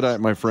joining us tonight,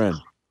 my friend.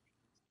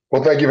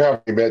 Well, thank you for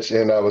having me, Mitch.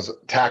 And I was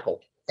tackle,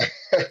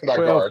 not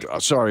guard.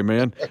 Sorry,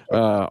 man.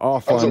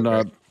 Off on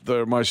okay.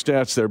 My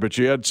stats there, but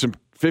you had some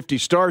 50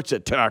 starts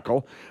at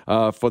tackle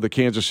for the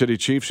Kansas City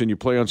Chiefs, and you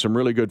play on some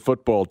really good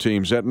football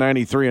teams. That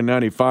 93 and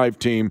 95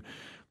 team,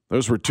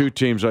 those were 2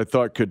 teams I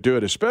thought could do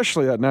it,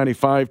 especially that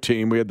 95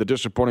 team. We had the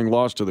disappointing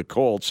loss to the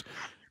Colts,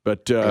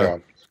 but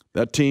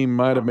that team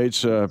might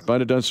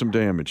have done some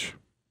damage.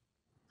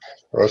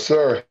 Oh,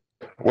 sir.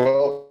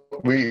 Well,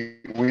 we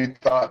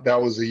thought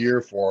that was a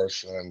year for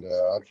us, and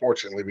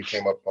unfortunately we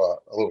came up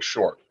a little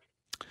short.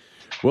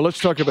 Well, let's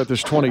talk about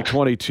this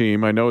 2020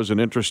 team. I know as an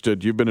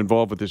interested, you've been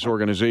involved with this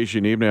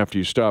organization even after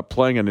you stopped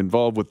playing and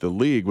involved with the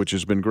league, which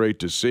has been great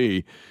to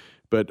see.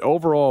 But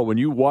overall, when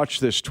you watch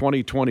this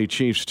 2020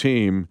 Chiefs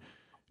team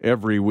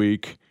every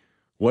week,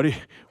 what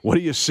do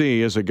you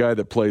see as a guy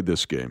that played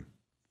this game?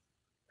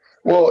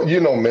 Well,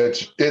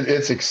 Mitch,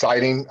 it's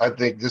exciting. I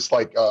think just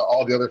like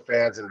all the other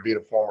fans and being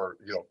a former,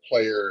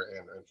 player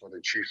and for the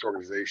Chiefs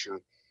organization,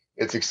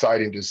 it's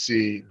exciting to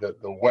see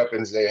the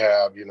weapons they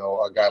have.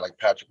 A guy like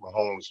Patrick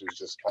Mahomes, who's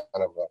just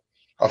kind of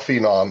a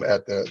phenom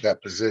at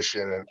that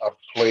position. And I've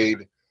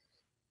played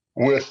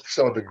with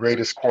some of the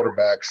greatest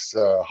quarterbacks,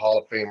 Hall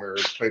of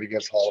Famers, played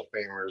against Hall of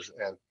Famers,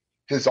 and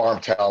his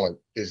arm talent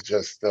is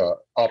just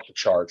off the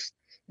charts.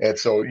 And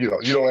so, you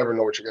don't ever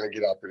know what you're going to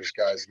get out there. This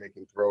guy's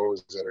making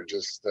throws that are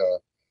just,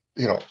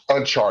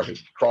 uncharted.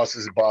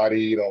 Crosses his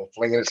body,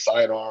 flinging his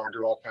sidearm,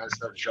 doing all kinds of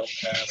stuff, jump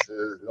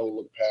passes,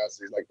 no-look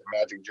passes, like the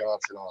Magic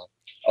Johnson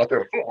out there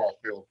on the football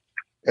field.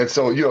 And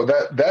so,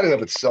 that in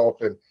of itself,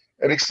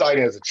 and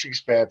exciting as a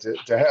Chiefs fan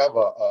to have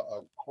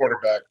a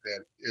quarterback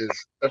that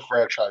is a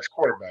franchise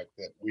quarterback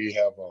that we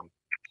have,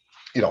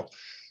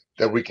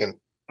 that we can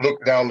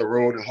look down the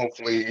road and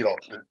hopefully,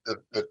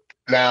 the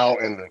now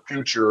and the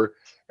future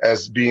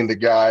as being the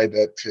guy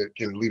that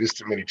can lead us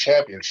to many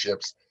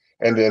championships.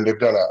 And then they've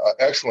done an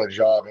excellent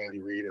job, Andy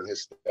Reid and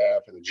his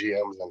staff and the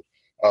GMs,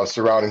 and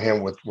surrounding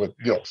him with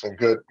some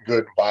good,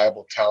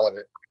 viable talent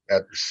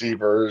at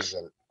receivers.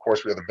 And of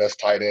course, we have the best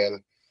tight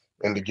end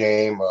in the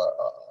game,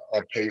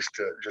 on pace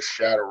to just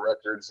shatter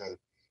records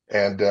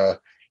and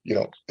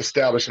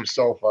establish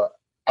himself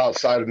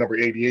outside of number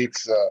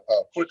 88's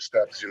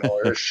footsteps,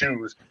 or his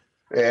shoes.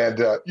 And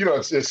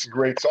it's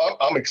great. So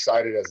I'm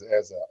excited as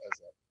a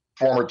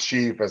former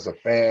Chief, as a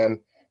fan,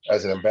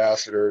 as an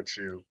ambassador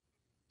to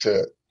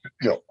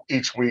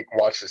each week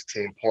watch this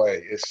team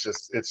play. It's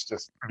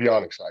just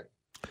beyond exciting.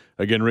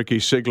 Again, Ricky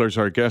Sigler's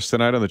our guest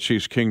tonight on the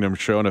Chiefs Kingdom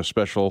Show, and a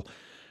special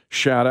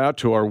shout out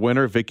to our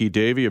winner, Vicky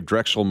Davey of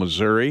Drexel,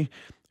 Missouri,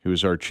 who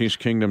is our Chiefs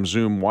Kingdom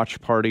Zoom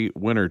watch party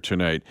winner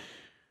tonight.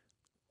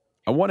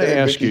 I want to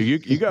ask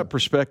Vicky. you got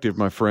perspective,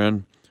 my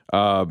friend,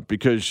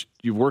 because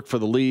you've worked for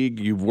the league,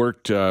 you've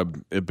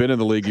been in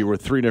the league, you were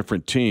 3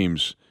 different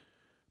teams.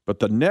 But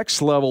the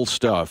next level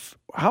stuff,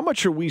 how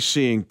much are we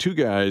seeing 2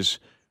 guys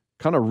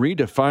kind of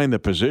redefine the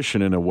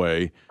position in a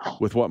way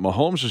with what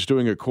Mahomes is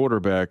doing at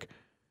quarterback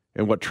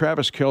and what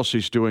Travis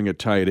Kelce's doing at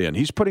tight end?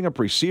 He's putting up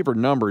receiver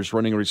numbers,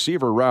 running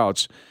receiver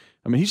routes.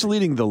 I mean, he's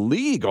leading the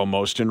league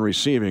almost in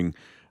receiving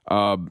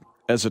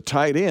as a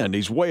tight end.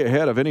 He's way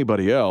ahead of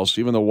anybody else,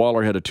 even though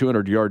Waller had a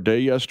 200-yard day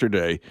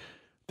yesterday.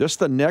 That's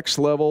the next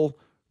level,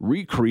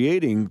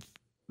 recreating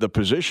the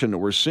position that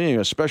we're seeing,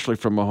 especially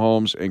from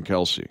Mahomes and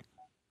Kelce.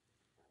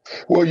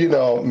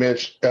 Well,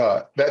 Mitch,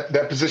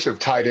 that position of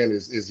tight end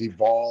is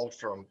evolved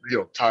from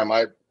time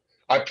I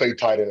played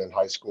tight end in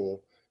high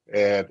school,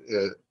 and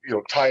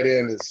tight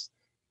end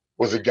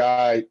was a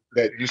guy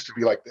that used to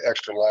be like the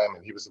extra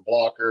lineman. He was a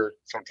blocker.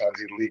 Sometimes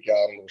he'd leak out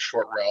on little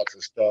short routes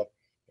and stuff,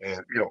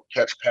 and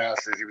catch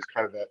passes. He was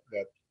kind of that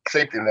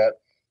safety net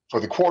for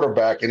the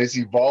quarterback, and it's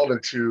evolved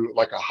into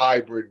like a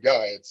hybrid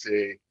guy. It's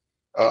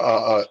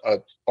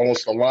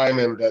almost a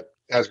lineman that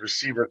has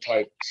receiver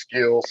type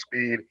skill,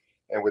 speed,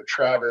 And with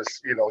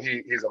Travis,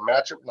 he's a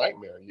matchup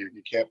nightmare. You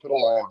can't put a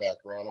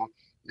linebacker on him.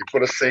 You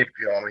put a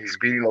safety on him. He's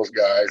beating those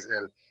guys,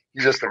 and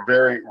he's just a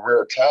very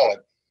rare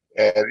talent.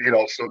 And,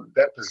 so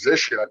that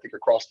position, I think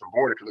across the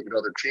board, if you look at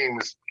other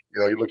teams,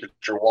 you look at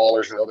your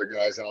Wallers and other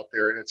guys out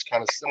there, and it's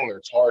kind of similar.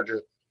 It's hard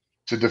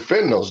to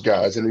defend those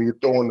guys. And then you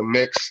throw in the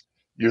mix,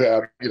 you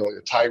have,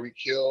 your Tyreek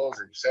Hills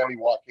and Sammy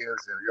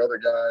Watkins and the other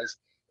guys,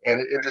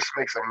 and it just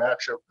makes a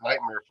matchup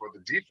nightmare for the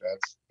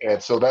defense.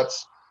 And so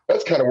that's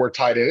kind of where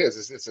tight end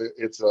is. It's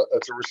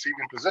a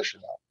receiving position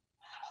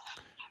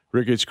now.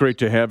 Rick, it's great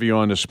to have you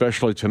on,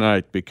 especially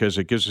tonight, because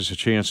it gives us a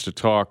chance to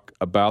talk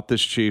about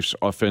this Chiefs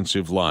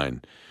offensive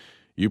line.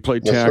 You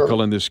played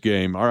tackle in this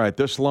game. All right,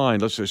 this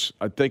line,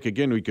 I think,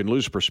 again, we can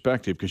lose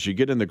perspective because you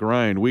get in the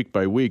grind week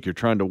by week. You're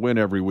trying to win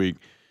every week.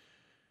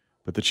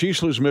 But the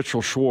Chiefs lose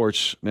Mitchell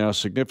Schwartz, now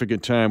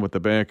significant time with the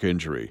back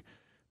injury.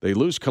 They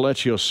lose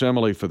Kelechi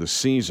Osemele for the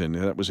season.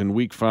 That was in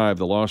Week 5,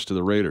 the loss to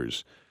the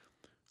Raiders.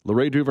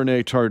 LeRae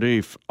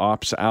Duvernay-Tardif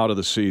opts out of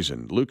the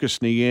season.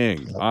 Lucas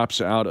Niang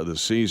opts out of the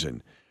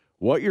season.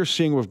 What you're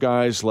seeing with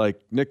guys like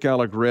Nick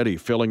Allegretti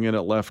filling in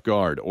at left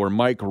guard or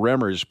Mike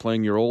Remmers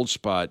playing your old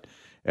spot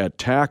at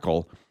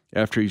tackle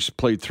after he's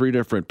played 3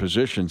 different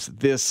positions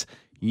this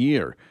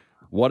year.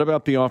 What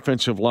about the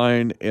offensive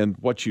line and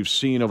what you've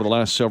seen over the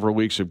last several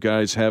weeks of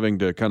guys having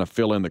to kind of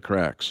fill in the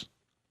cracks?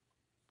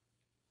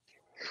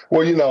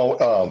 Well,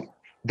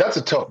 that's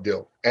a tough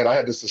deal. And I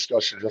had this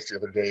discussion just the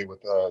other day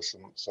with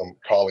some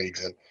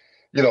colleagues. And,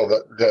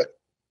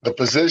 the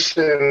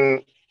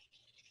position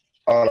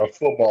on a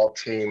football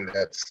team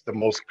that's the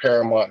most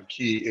paramount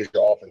key is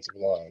your offensive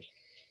line.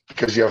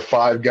 Because you have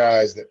 5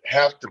 guys that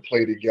have to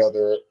play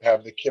together,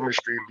 have the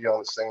chemistry, be on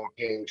the same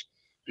page.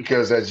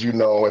 Because as you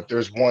know, if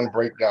there's one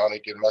breakdown,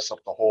 it can mess up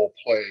the whole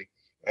play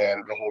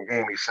and the whole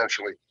game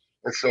essentially.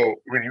 And so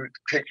when you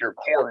take your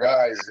core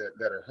guys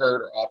that are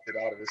hurt or opted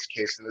out of this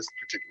case in this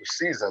particular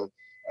season,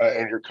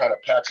 and you're kind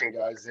of patching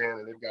guys in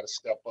and they've got to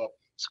step up,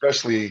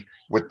 especially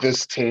with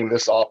this team,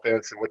 this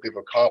offense, and what they've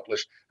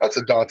accomplished, that's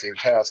a daunting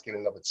task in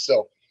and of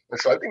itself. And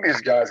so I think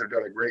these guys have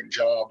done a great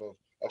job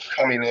of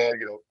coming in,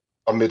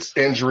 amidst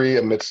injury,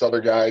 amidst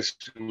other guys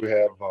who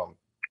have,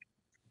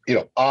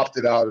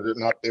 opted out or they're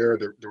not there,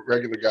 the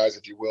regular guys,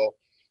 if you will,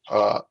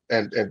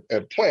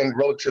 and playing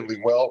relatively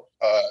well.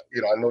 I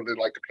know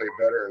they'd like to play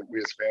better, and we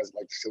as fans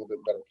like to see a little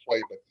bit better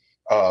play,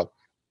 but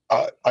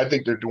I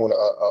think they're doing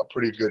a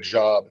pretty good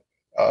job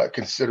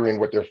considering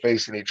what they're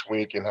facing each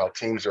week and how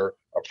teams are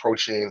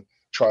approaching,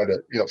 trying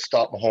to,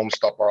 stop Mahomes,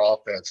 stop our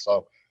offense.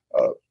 So,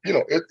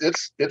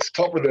 it's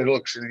tougher than it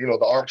looks.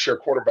 The armchair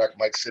quarterback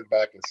might sit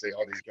back and say,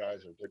 "Oh, these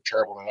guys they're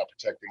terrible. They're not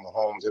protecting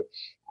Mahomes."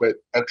 But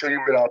until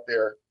you've been out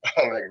there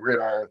on that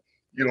gridiron,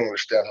 you don't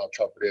understand how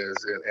tough it is.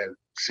 And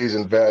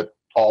seasoned vet,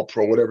 all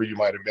pro, whatever you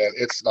might have been,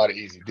 it's not an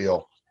easy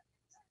deal.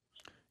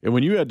 And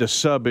when you had to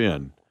sub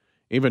in,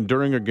 even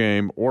during a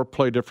game, or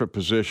play different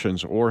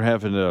positions, or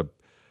having to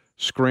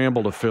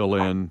scramble to fill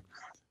in,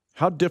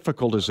 how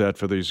difficult is that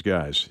for these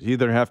guys? You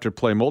either have to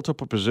play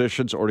multiple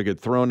positions or to get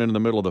thrown in the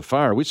middle of the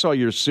fire. We saw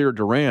your Sear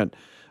Durant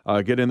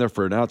get in there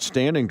for an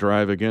outstanding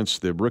drive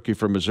against the rookie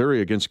from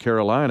Missouri against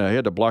Carolina. He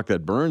had to block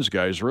that Burns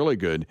guy. He's really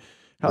good.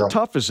 How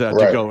tough is that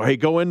to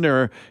go in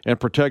there and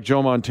protect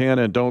Joe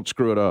Montana and don't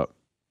screw it up?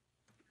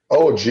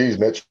 Oh, geez,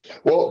 Mitch.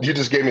 Well, you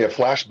just gave me a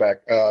flashback.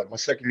 My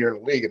second year in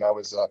the league, and I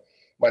was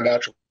my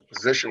natural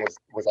position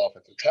was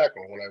offensive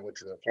tackle. When I went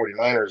to the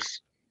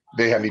 49ers,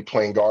 they had me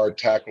playing guard,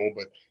 tackle,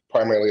 but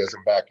primarily as a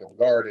backup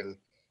guard.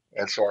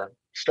 And so our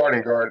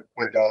starting guard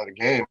went down in the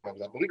game. I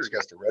believe it was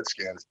against the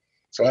Redskins.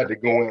 So I had to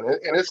go in.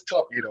 And it's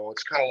tough,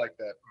 it's kind of like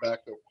that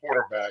backup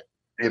quarterback.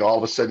 All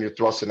of a sudden you're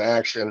thrust in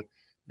action.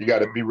 You got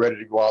to be ready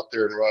to go out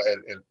there and run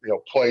and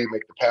play,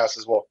 make the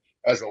passes. Well,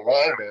 as a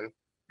lineman,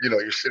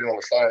 you're sitting on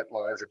the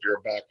sidelines if you're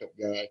a backup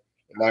guy,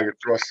 and now you're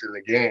thrust in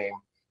the game.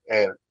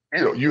 And,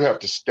 you have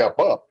to step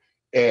up.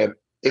 And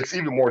it's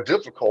even more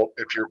difficult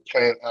if you're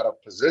playing out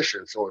of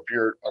position. So if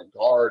you're a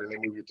guard and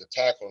then you get to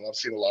tackle, and I've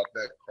seen a lot of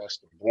that across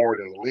the board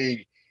in the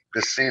league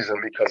this season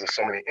because of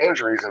so many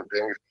injuries and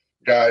things,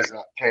 guys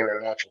not playing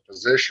their natural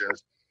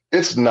positions,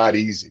 it's not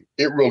easy.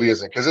 It really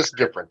isn't, because it's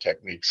different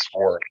techniques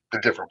for the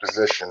different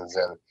positions.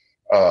 And,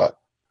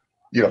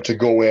 to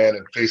go in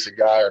and face a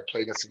guy or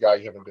play against a guy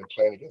you haven't been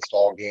playing against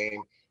all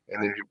game,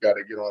 and then you've got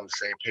to get on the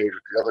same page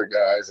with the other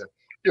guys. And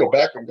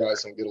backup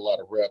guys don't get a lot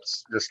of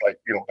reps, just like,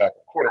 backup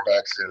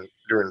quarterbacks. And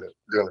during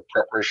the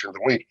preparation of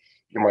the week,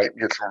 you might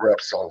get some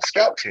reps on the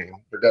scout team,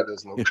 but that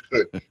doesn't look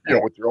good,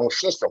 with your own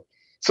system.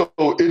 So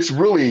it's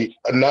really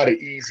not an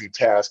easy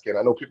task. And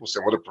I know people say,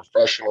 well, they're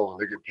professionals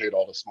and they get paid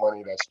all this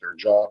money. That's their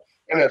job.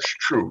 And that's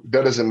true.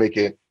 That doesn't make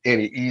it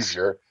any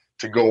easier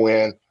to go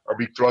in or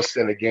be thrust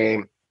in a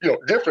game.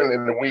 Different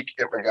in the week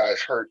if a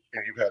guy's hurt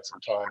and you've had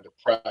some time to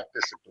practice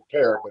and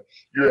prepare, but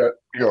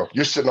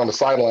you're sitting on the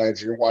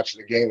sidelines, you're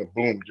watching the game, and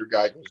boom, your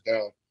guy goes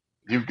down.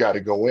 You've got to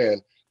go in,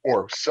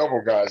 or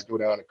several guys go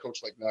down, and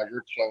coach like, now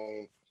you're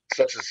playing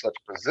such and such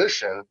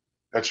position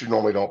that you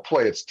normally don't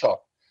play. It's tough.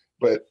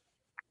 But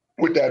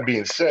with that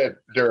being said,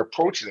 they're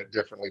approaching it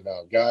differently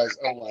now. Guys,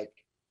 unlike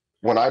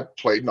when I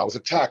played, I was a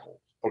tackle.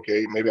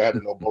 Okay, maybe I had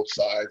to know both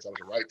sides. I was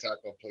a right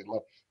tackle, I played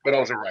left, but I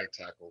was a right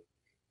tackle.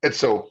 And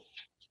so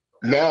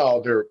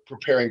now they're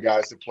preparing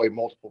guys to play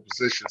multiple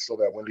positions so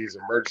that when these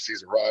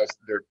emergencies arise,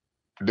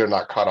 they're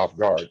not caught off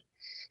guard.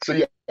 So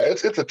yeah,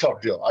 it's a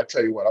tough deal. I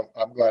tell you what,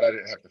 I'm glad I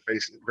didn't have to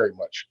face it very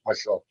much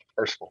myself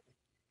personally.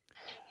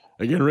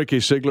 Again, Ricky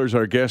Sigler is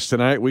our guest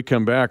tonight. We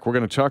come back, we're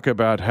going to talk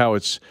about how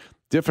it's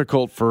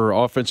difficult for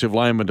offensive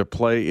linemen to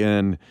play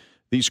in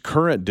these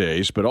current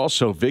days, but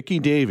also Vicky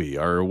Davey,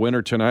 our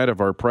winner tonight of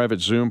our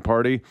private Zoom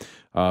party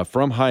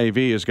from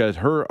Hy-Vee, has got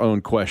her own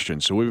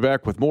questions. So we'll be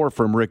back with more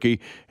from Ricky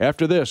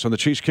after this on the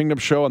Chiefs Kingdom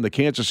Show on the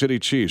Kansas City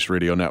Chiefs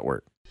Radio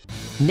Network.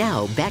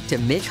 Now back to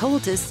Mitch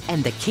Holthus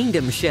and the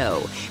Kingdom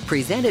Show,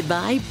 presented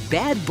by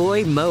Bad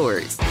Boy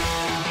Mowers.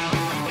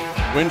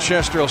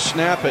 Winchester will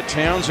snap it.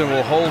 Townsend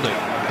will hold it.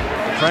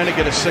 Trying to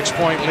get a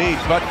 6-point lead.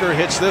 Butker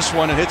hits this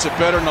one and hits it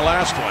better than the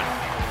last one.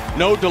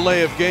 No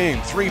delay of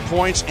game. 3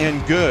 points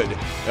and good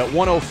at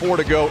 1:04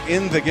 to go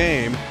in the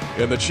game.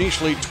 And the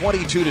Chiefs lead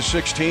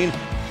 22-16.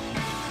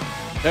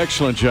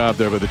 Excellent job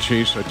there by the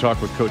Chiefs. I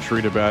talked with Coach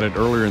Reed about it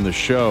earlier in the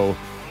show.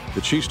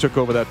 The Chiefs took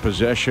over that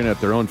possession at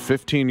their own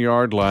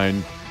 15-yard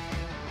line,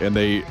 and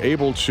they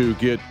able to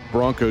get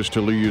Broncos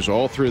to use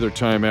all 3 of their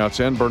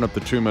timeouts and burn up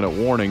the 2-minute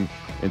warning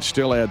and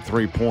still add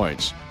 3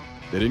 points.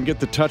 They didn't get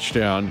the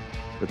touchdown,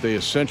 but they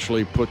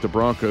essentially put the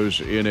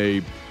Broncos in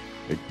a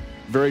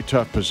very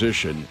tough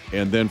position.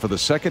 And then for the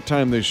second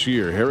time this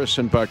year,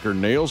 Harrison Butker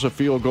nails a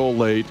field goal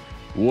late,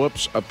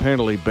 whoops a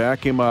penalty,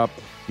 back him up.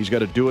 He's got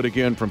to do it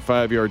again from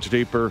 5 yards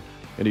deeper,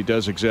 and he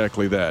does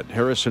exactly that.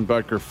 Harrison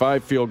Butker,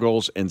 5 field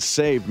goals and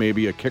saved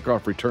maybe a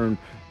kickoff return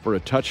for a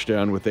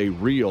touchdown with a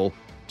real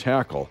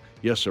tackle.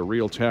 Yes, a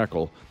real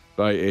tackle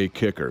by a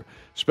kicker.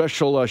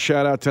 Special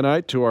shout-out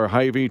tonight to our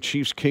Hy-Vee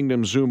Chiefs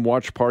Kingdom Zoom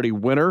Watch Party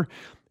winner.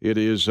 It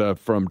is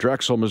from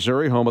Drexel,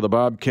 Missouri, home of the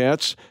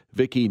Bobcats,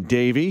 Vicky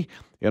Davey.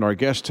 And our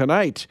guest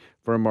tonight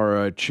from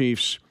our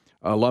Chiefs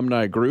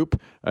alumni group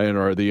and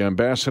are the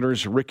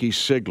ambassadors, Ricky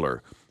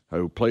Sigler,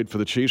 who played for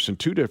the Chiefs in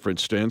 2 different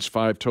stints,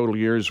 5 total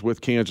years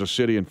with Kansas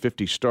City and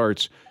 50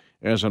 starts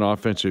as an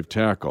offensive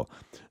tackle.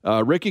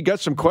 Ricky,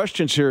 got some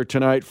questions here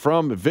tonight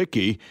from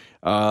Vicky.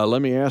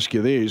 Let me ask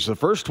you these. The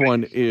first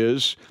one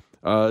is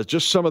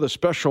just some of the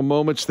special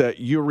moments that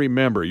you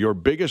remember, your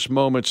biggest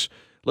moments,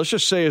 let's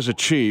just say as a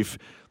Chief.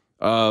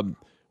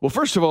 Well,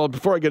 first of all,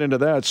 before I get into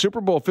that, Super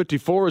Bowl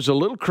 54 is a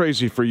little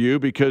crazy for you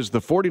because the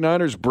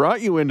 49ers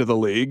brought you into the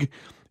league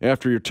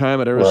after your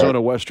time at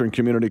Arizona Western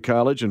Community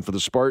College and for the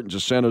Spartans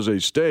of San Jose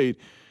State.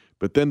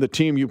 But then the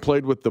team you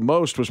played with the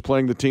most was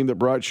playing the team that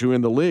brought you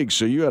in the league.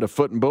 So you had a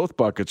foot in both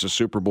buckets of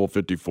Super Bowl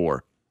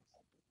 54.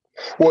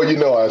 Well,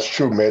 that's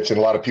true, Mitch. And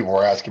a lot of people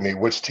were asking me,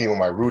 which team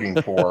am I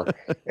rooting for?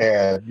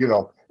 And,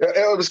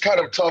 it was kind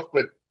of tough.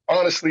 But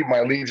honestly, my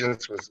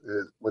allegiance was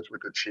with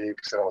the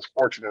Chiefs. And I was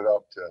fortunate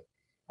enough to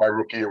my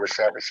rookie year with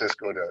San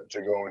Francisco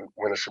to go and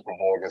win a Super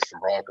Bowl against the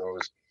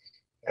Broncos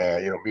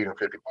and, beat them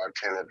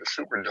 55-10 at the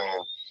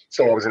Superdome.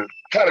 So I was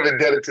kind of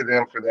indebted to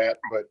them for that.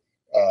 But,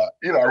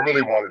 I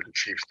really wanted the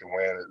Chiefs to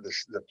win.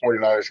 The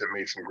 49ers have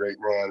made some great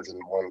runs and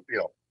won,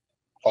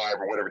 5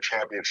 or whatever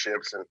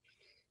championships. And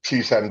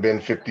Chiefs hadn't been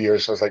 50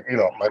 years. So I was like,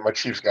 my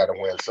Chiefs got to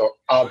win. So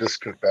I'll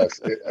just confess,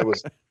 it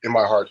was in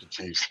my heart, the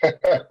Chiefs.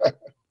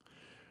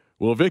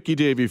 Well, Vicky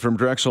Davey from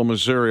Drexel,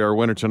 Missouri, our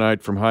winner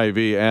tonight from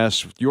Hy-Vee,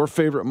 asks your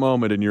favorite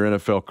moment in your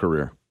NFL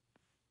career.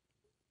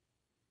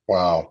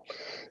 Wow.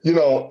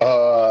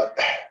 I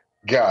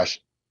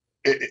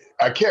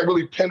can't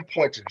really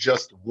pinpoint to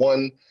just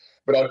one,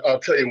 but I'll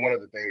tell you one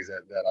of the things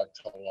that I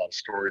tell a lot of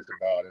stories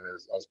about. And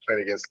is I was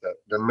playing against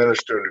the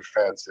Minister of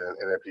Defense,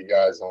 and if you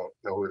guys don't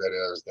know who that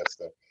is, that's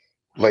the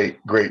late,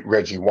 great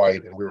Reggie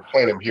White. And we were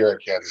playing him here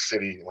at Kansas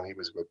City when he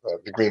was with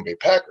the Green Bay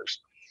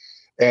Packers.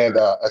 And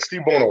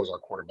Steve Bono was our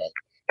quarterback.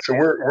 So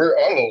we're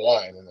on the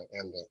line,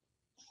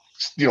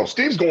 and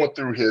Steve's going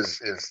through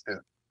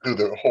through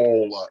the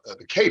whole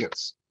the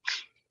cadence,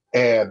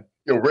 and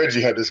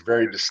Reggie had this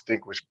very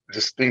distinguished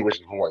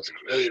voice.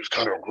 It was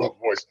kind of a gruff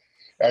voice.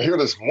 I hear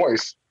this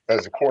voice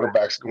as the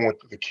quarterback's going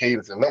through the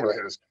cadence, and number I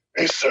hear is,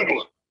 "Hey,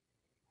 Sigler,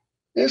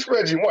 it's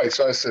Reggie White."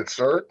 So I said,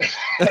 "Sir,"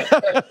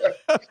 I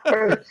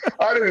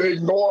didn't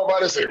ignore him. I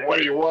didn't say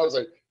what he was.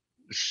 Like,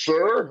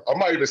 "Sir," I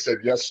might even said,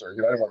 "Yes, sir." I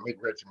didn't want to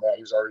make Reggie mad.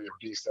 He's already a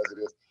beast as it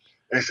is.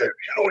 And he said,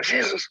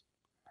 Jesus.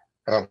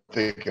 And I'm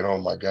thinking, oh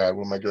my God,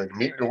 what am I going to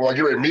meet? Will I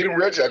get ready to meet him,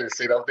 Reggie? I didn't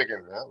say that. I'm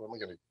thinking, what am I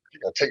going to, you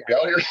going to take me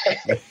out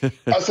here?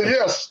 I said,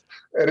 yes.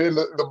 And then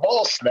the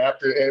ball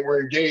snapped and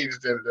we're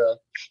engaged. And,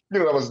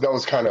 that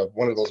was kind of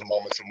one of those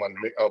moments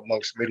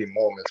amongst many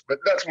moments. But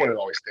that's when it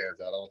always stands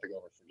out. I don't think I'll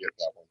ever forget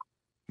that one.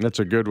 That's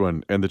a good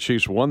one. And the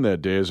Chiefs won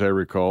that day, as I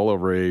recall,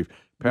 over a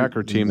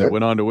Packer team that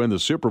went on to win the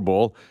Super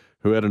Bowl,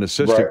 who had an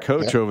assistant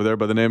coach over there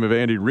by the name of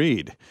Andy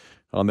Reid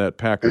on that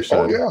Packer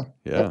side. Oh,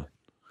 yeah.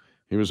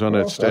 He was on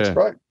that staff. That's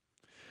right.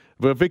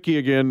 But Vicky,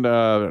 again,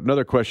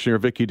 another question here.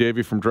 Vicky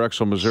Davey from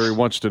Drexel, Missouri,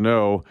 wants to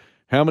know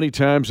how many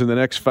times in the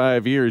next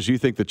 5 years you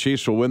think the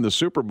Chiefs will win the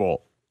Super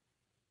Bowl?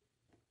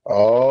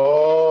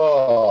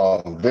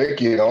 Oh,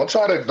 Vicky, don't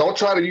try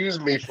to use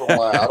me for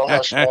my. I don't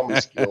have stormy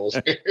skills.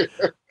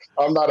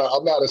 I'm not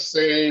a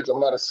sage. I'm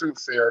not a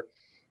soothsayer.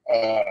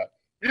 I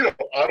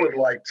would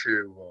like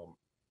to.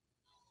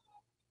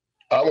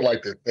 I would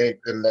like to think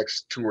the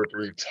next 2 or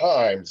 3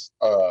 times.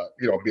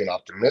 Being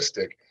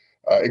optimistic.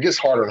 It gets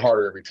harder and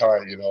harder every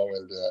time.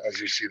 And as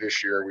you see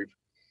this year,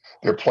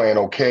 they're playing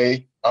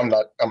okay. I'm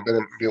going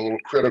to be a little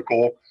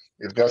critical.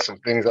 They've got some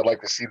things I'd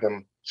like to see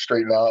them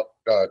straighten out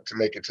to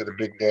make it to the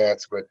big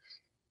dance, but.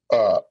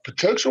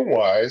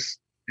 Potential-wise,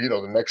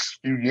 the next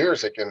few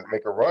years they can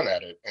make a run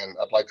at it, and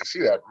I'd like to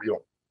see that.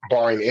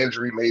 Barring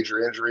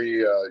major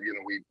injury,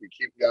 we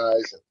keep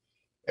guys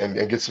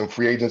and get some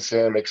free agents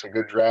in, make some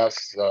good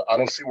drafts. I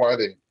don't see why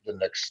out of the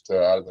next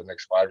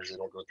 5 years they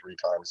don't go 3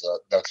 times.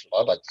 That's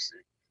what I'd like to see.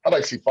 I'd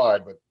like to see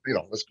 5, but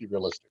let's be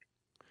realistic.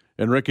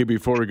 And Ricky,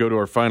 before we go to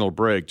our final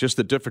break, just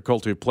the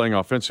difficulty of playing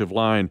offensive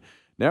line.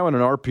 Now in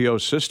an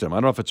RPO system, I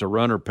don't know if it's a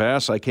run or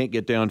pass. I can't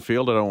get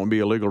downfield. I don't want to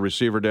be a legal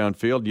receiver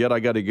downfield. Yet I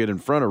got to get in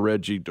front of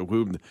Reggie,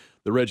 the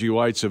Reggie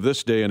Whites of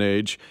this day and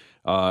age,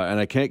 and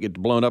I can't get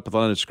blown up at the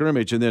line of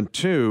scrimmage. And then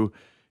 2,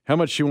 how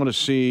much you want to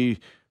see,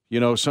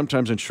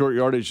 sometimes in short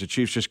yardage, the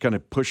Chiefs just kind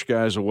of push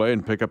guys away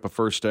and pick up a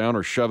first down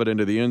or shove it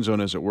into the end zone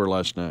as it were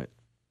last night.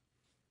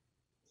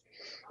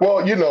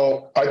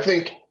 Well, I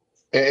think,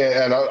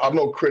 and I'm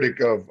no critic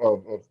of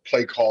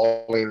play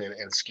calling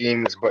and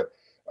schemes, but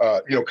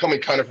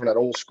coming kind of from that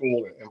old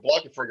school and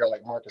blocking for a guy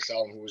like Marcus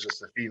Allen, who was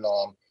just a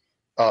phenom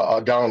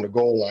down on the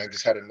goal line,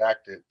 just had a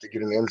knack to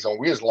get in the end zone.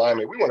 We as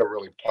linemen, we want to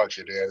really punch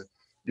it in.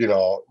 We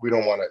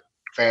don't want it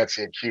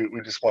fancy and cute.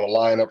 We just want to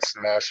line up,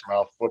 smash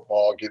mouth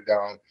football, get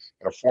down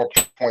in a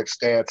 4-point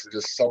stance and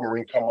just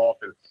submarine come off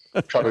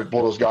and try to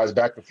blow those guys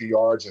back a few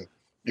yards and,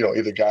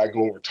 either guy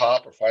go over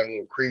top or find a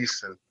little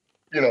crease and,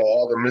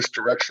 all the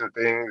misdirection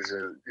things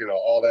and,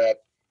 all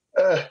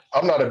that.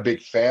 I'm not a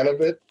big fan of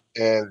it.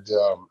 And,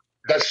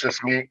 that's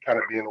just me kind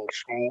of being old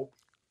school.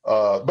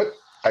 But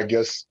I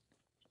guess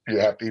you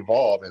have to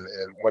evolve and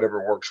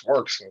whatever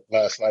works. And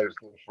last night was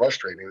a little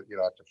frustrating,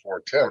 after 4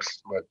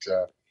 attempts.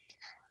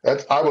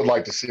 But I would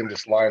like to see him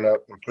just line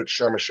up and put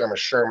Sherman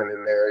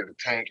in there in the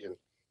tank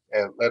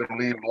and let him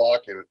lead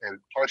block and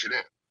punch it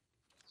in.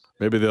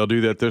 Maybe they'll do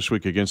that this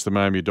week against the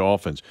Miami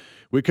Dolphins.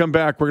 We come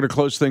back, we're going to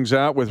close things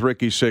out with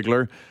Ricky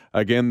Sigler.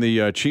 Again,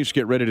 the Chiefs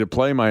get ready to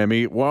play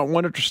Miami. Well,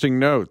 one interesting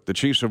note, the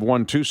Chiefs have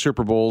won 2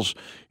 Super Bowls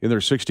in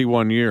their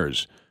 61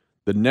 years.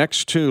 The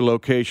next 2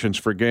 locations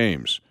for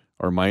games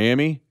are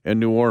Miami and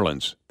New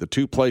Orleans, the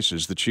 2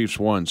 places the Chiefs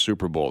won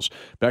Super Bowls.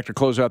 Back to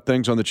close out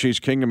things on the Chiefs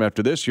Kingdom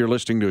after this. You're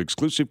listening to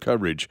exclusive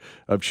coverage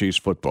of Chiefs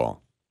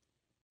football.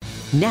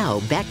 Now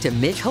back to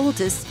Mitch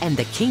Holthus and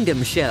the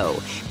Kingdom Show,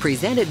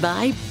 presented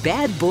by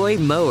Bad Boy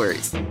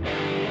Mowers.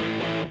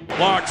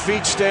 Blocked,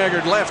 feet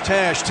staggered, left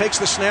hash, takes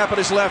the snap at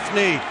his left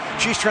knee.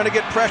 She's trying to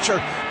get pressure.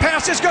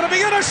 Pass is going to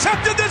be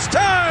intercepted this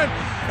time.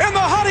 And the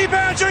Honey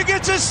Badger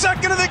gets his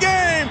second of the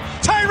game.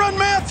 Tyrann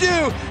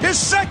Mathieu, his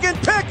second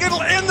pick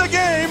in the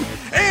game,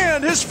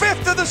 and his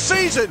 5th of the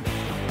season.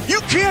 You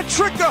can't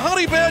trick the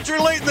Honey Badger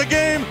late in the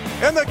game,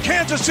 and the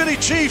Kansas City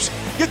Chiefs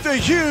get the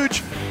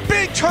huge,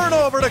 big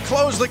turnover to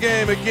close the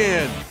game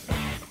again.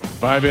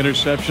 5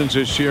 interceptions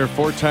this year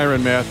for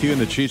Tyrann Mathieu,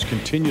 and the Chiefs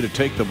continue to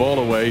take the ball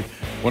away.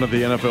 One of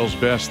the NFL's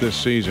best this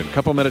season. A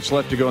couple minutes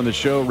left to go on the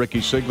show. Ricky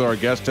Sigler, our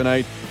guest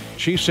tonight,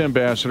 Chiefs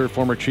ambassador,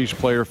 former Chiefs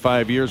player,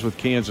 5 years with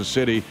Kansas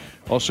City.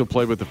 Also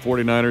played with the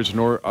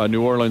 49ers,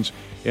 New Orleans,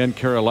 and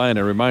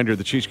Carolina. A reminder,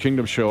 the Chiefs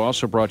Kingdom Show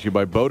also brought to you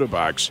by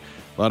Bodabox.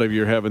 A lot of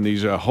you are having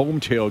these home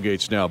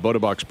tailgates now.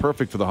 Bodabox,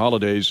 perfect for the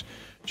holidays.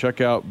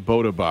 Check out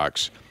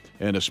Bodabox.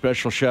 And a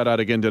special shout-out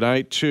again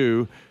tonight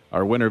to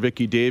our winner,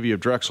 Vicky Davey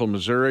of Drexel,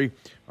 Missouri,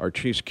 our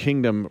Chiefs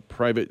Kingdom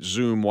private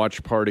Zoom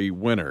watch party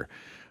winner.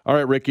 All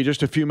right, Ricky,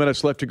 just a few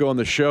minutes left to go on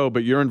the show,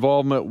 but your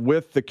involvement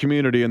with the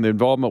community and the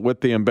involvement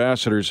with the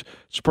ambassadors,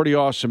 it's pretty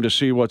awesome to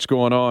see what's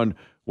going on.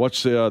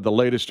 What's the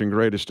latest and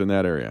greatest in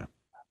that area?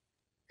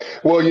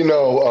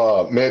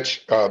 Well,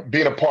 Mitch,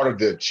 being a part of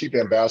the Chief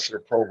Ambassador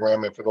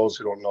Program, and for those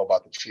who don't know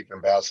about the Chief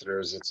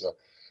Ambassadors, it's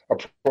a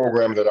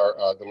program that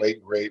the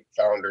late, great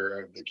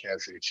founder of the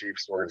Kansas City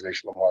Chiefs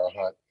organization, Lamar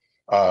Hunt,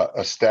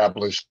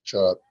 established,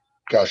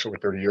 over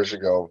 30 years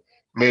ago,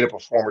 made up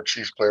of former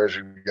Chiefs players.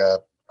 You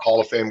got Hall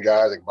of Fame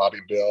guys like Bobby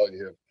Bell,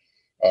 you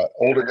have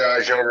older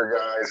guys, younger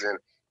guys. And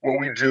what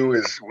we do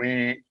is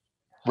we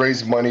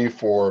raise money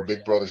for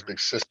Big Brothers Big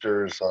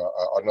Sisters,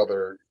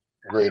 another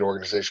great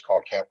organization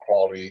called Camp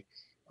Quality,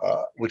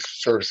 which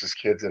services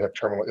kids that have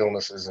terminal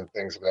illnesses and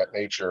things of that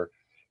nature.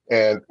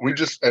 And we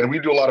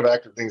do a lot of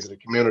active things in the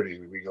community.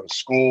 We go to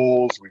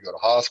schools, we go to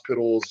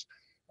hospitals,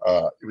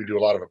 we do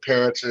a lot of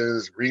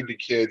appearances, read to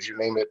kids, you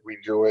name it, we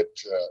do it,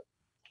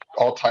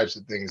 all types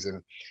of things.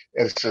 And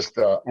it's just,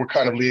 we're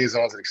kind of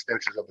liaisons and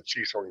extensions of the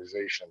Chiefs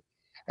organization.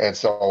 And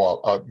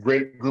so a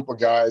great group of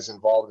guys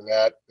involved in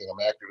that. And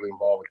I'm actively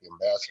involved with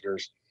the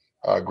ambassadors,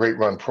 great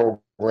run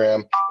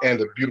program. And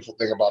the beautiful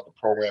thing about the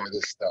program is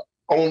it's the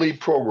only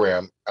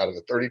program out of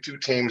the 32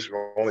 teams,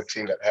 we're the only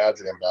team that has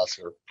an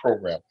ambassador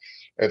program.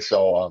 And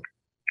so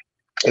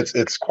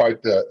it's quite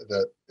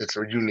it's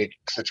a unique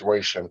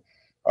situation.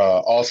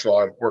 Also,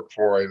 I work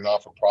for a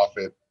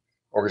not-for-profit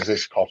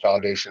organization called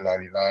Foundation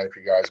 99. If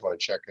you guys want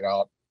to check it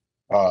out,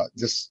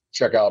 just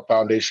check out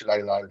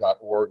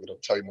foundation99.org. It'll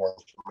tell you more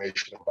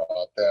information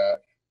about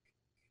that.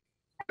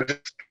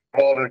 Just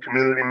involved in the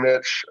community,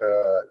 Mitch.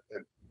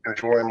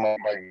 Enjoying my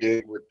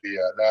gig with the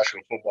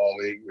National Football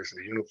League as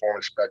a uniform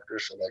inspector,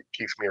 so that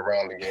keeps me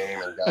around the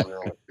game and down there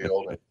on the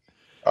field. And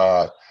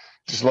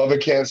just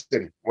loving Kansas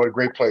City. What a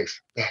great place.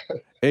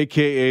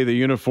 AKA the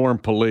uniform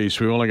police.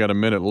 We've only got a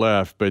minute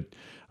left, but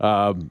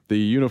the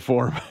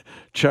uniform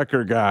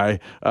checker guy,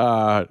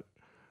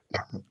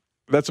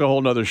 that's a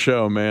whole nother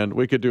show, man.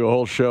 We could do a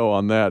whole show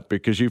on that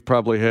because you've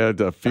probably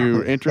had a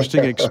few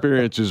interesting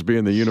experiences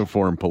being the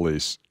uniform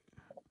police.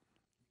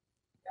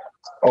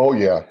 Oh,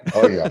 yeah.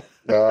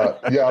 Yeah,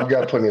 I've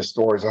got plenty of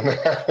stories on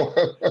that one.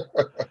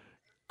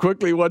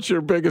 Quickly, what's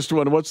your biggest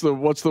one? What's the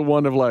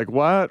one of like,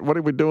 what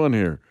are we doing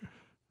here?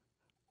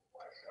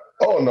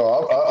 Oh,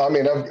 no. I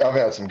mean, I've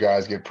had some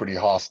guys get pretty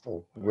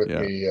hostile with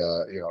me,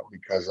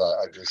 because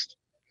I just,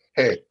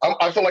 I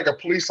feel like a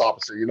police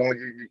officer. You know,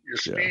 you're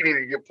speeding,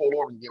 you get pulled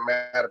over, you get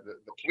mad at the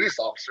police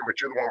officer, but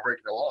you're the one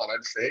breaking the law. And I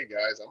just say, hey,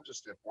 guys, I'm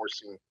just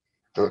enforcing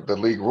the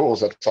league rules.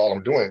 That's all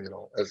I'm doing,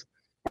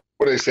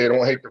 what do they say?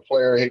 Don't hate the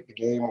player, hate the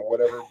game, or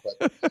whatever.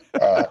 But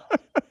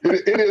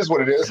it is what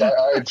it is. I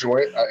enjoy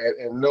it,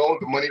 and no,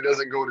 the money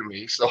doesn't go to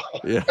me. So,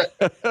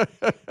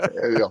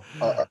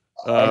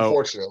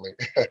 unfortunately.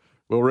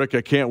 Well, Rick,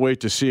 I can't wait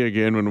to see you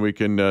again when we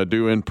can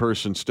do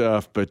in-person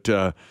stuff. But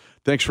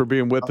thanks for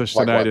being with us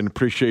tonight, and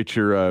appreciate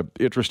your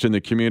interest in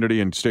the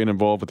community and staying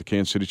involved with the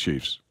Kansas City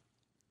Chiefs.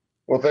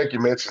 Well, thank you,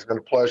 Mitch. It's been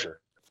a pleasure.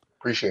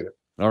 Appreciate it.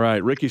 All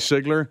right, Ricky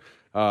Sigler.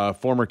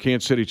 Former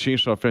Kansas City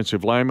Chiefs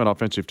offensive lineman,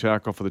 offensive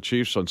tackle for the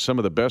Chiefs on some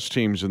of the best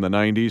teams in the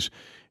 90s,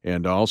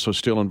 and also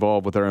still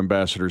involved with our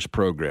Ambassadors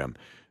program.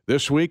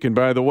 This week, and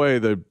by the way,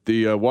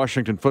 the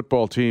Washington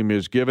football team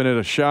is giving it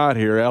a shot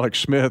here. Alex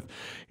Smith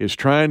is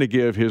trying to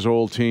give his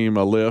old team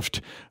a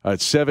lift.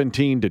 It's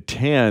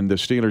 17-10. The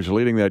Steelers are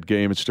leading that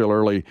game. It's still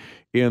early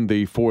in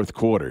the fourth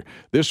quarter.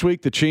 This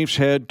week, the Chiefs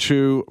head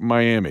to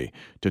Miami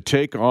to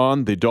take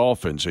on the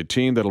Dolphins, a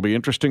team that'll be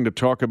interesting to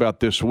talk about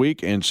this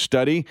week and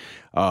study.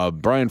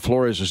 Brian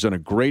Flores has done a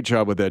great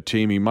job with that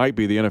team. He might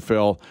be the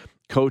NFL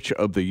Coach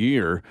of the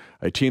Year,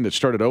 a team that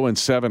started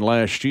 0-7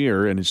 last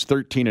year and is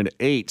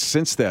 13-8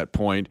 since that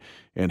point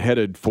and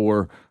headed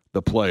for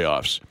the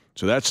playoffs.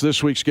 So that's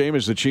this week's game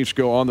as the Chiefs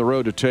go on the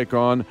road to take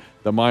on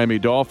the Miami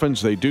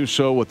Dolphins. They do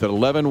so with an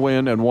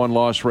 11-win and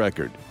 1-loss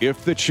record.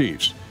 If the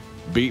Chiefs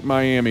beat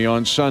Miami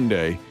on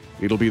Sunday,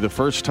 it'll be the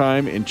first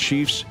time in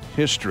Chiefs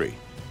history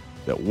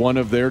that one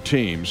of their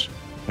teams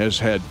has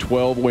had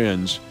 12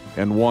 wins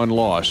and 1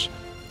 loss,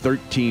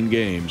 13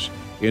 games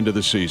into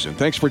the season.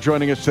 Thanks for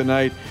joining us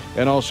tonight,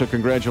 and also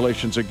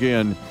congratulations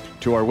again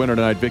to our winner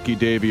tonight, Vicky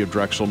Davey of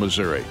Drexel,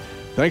 Missouri.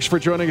 Thanks for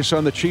joining us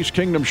on the Chiefs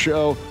Kingdom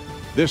Show.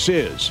 This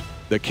is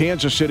the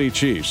Kansas City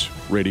Chiefs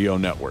Radio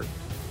Network.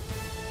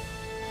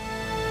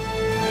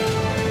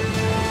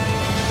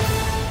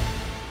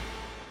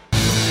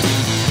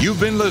 You've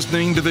been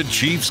listening to the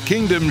Chiefs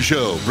Kingdom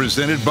Show,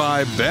 presented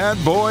by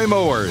Bad Boy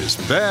Mowers.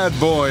 Bad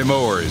Boy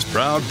Mowers,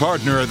 proud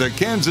partner of the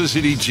Kansas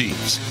City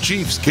Chiefs.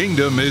 Chiefs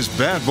Kingdom is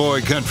bad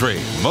boy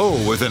country.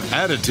 Mow with an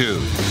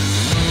attitude.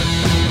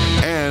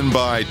 And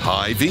by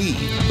Hy-Vee.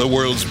 The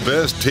world's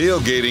best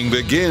tailgating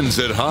begins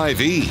at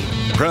Hy-Vee.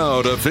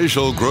 Proud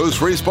official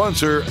grocery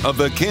sponsor of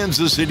the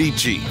Kansas City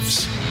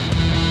Chiefs.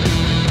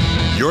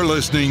 You're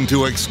listening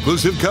to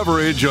exclusive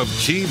coverage of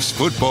Chiefs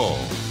football.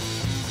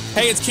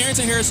 Hey, it's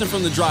Carrington Harrison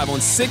from The Drive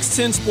on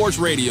 610 Sports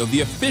Radio,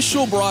 the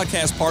official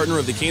broadcast partner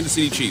of the Kansas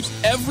City Chiefs.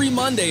 Every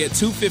Monday at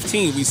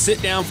 2:15, we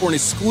sit down for an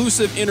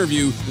exclusive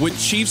interview with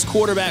Chiefs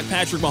quarterback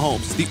Patrick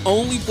Mahomes. The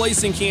only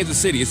place in Kansas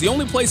City, it's the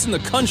only place in the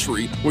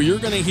country where you're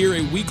going to hear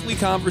a weekly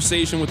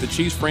conversation with the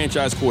Chiefs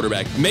franchise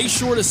quarterback. Make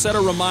sure to set a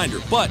reminder,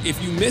 but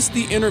if you missed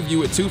the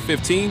interview at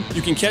 2:15,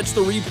 you can catch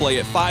the replay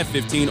at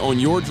 5:15 on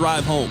your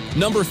drive home.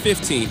 Number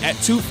 15 at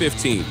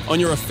 2:15 on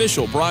your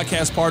official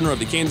broadcast partner of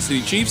the Kansas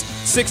City Chiefs,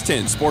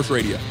 610 Sports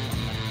Radio.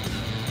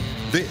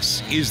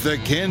 This is the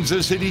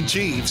Kansas City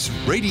Chiefs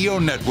Radio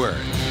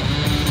Network.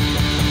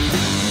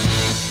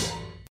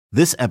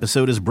 This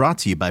episode is brought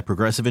to you by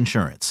Progressive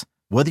Insurance.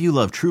 Whether you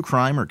love true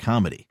crime or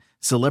comedy,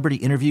 celebrity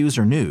interviews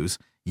or news,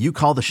 you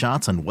call the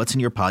shots on what's in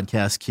your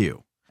podcast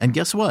queue. And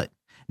guess what?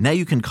 Now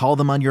you can call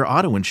them on your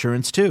auto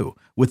insurance too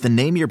with the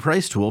Name Your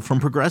Price tool from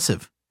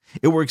Progressive.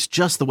 It works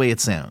just the way it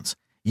sounds.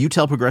 You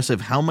tell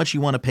Progressive how much you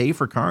want to pay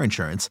for car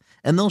insurance,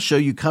 and they'll show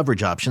you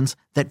coverage options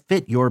that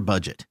fit your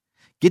budget.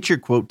 Get your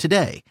quote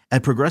today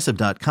at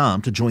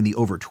Progressive.com to join the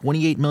over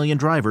 28 million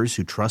drivers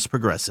who trust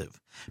Progressive.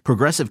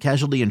 Progressive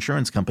Casualty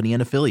Insurance Company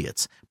and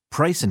Affiliates.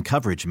 Price and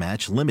coverage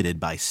match limited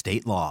by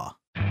state law.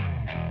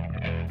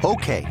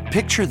 Okay,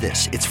 picture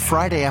this. It's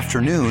Friday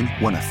afternoon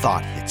when a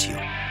thought hits you.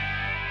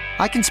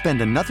 I can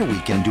spend another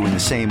weekend doing the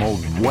same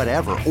old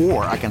whatever,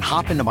 or I can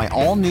hop into my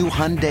all-new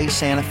Hyundai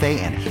Santa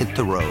Fe and hit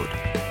the road.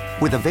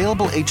 With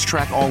available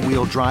H-Track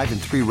all-wheel drive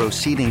and 3-row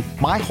seating,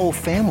 my whole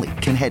family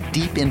can head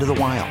deep into the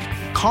wild.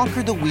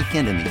 Conquer the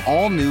weekend in the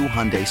all-new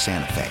Hyundai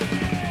Santa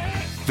Fe.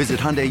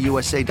 Visit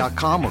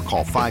HyundaiUSA.com or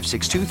call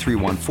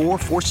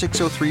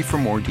 562-314-4603 for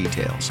more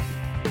details.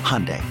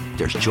 Hyundai,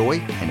 there's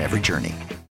joy in every journey.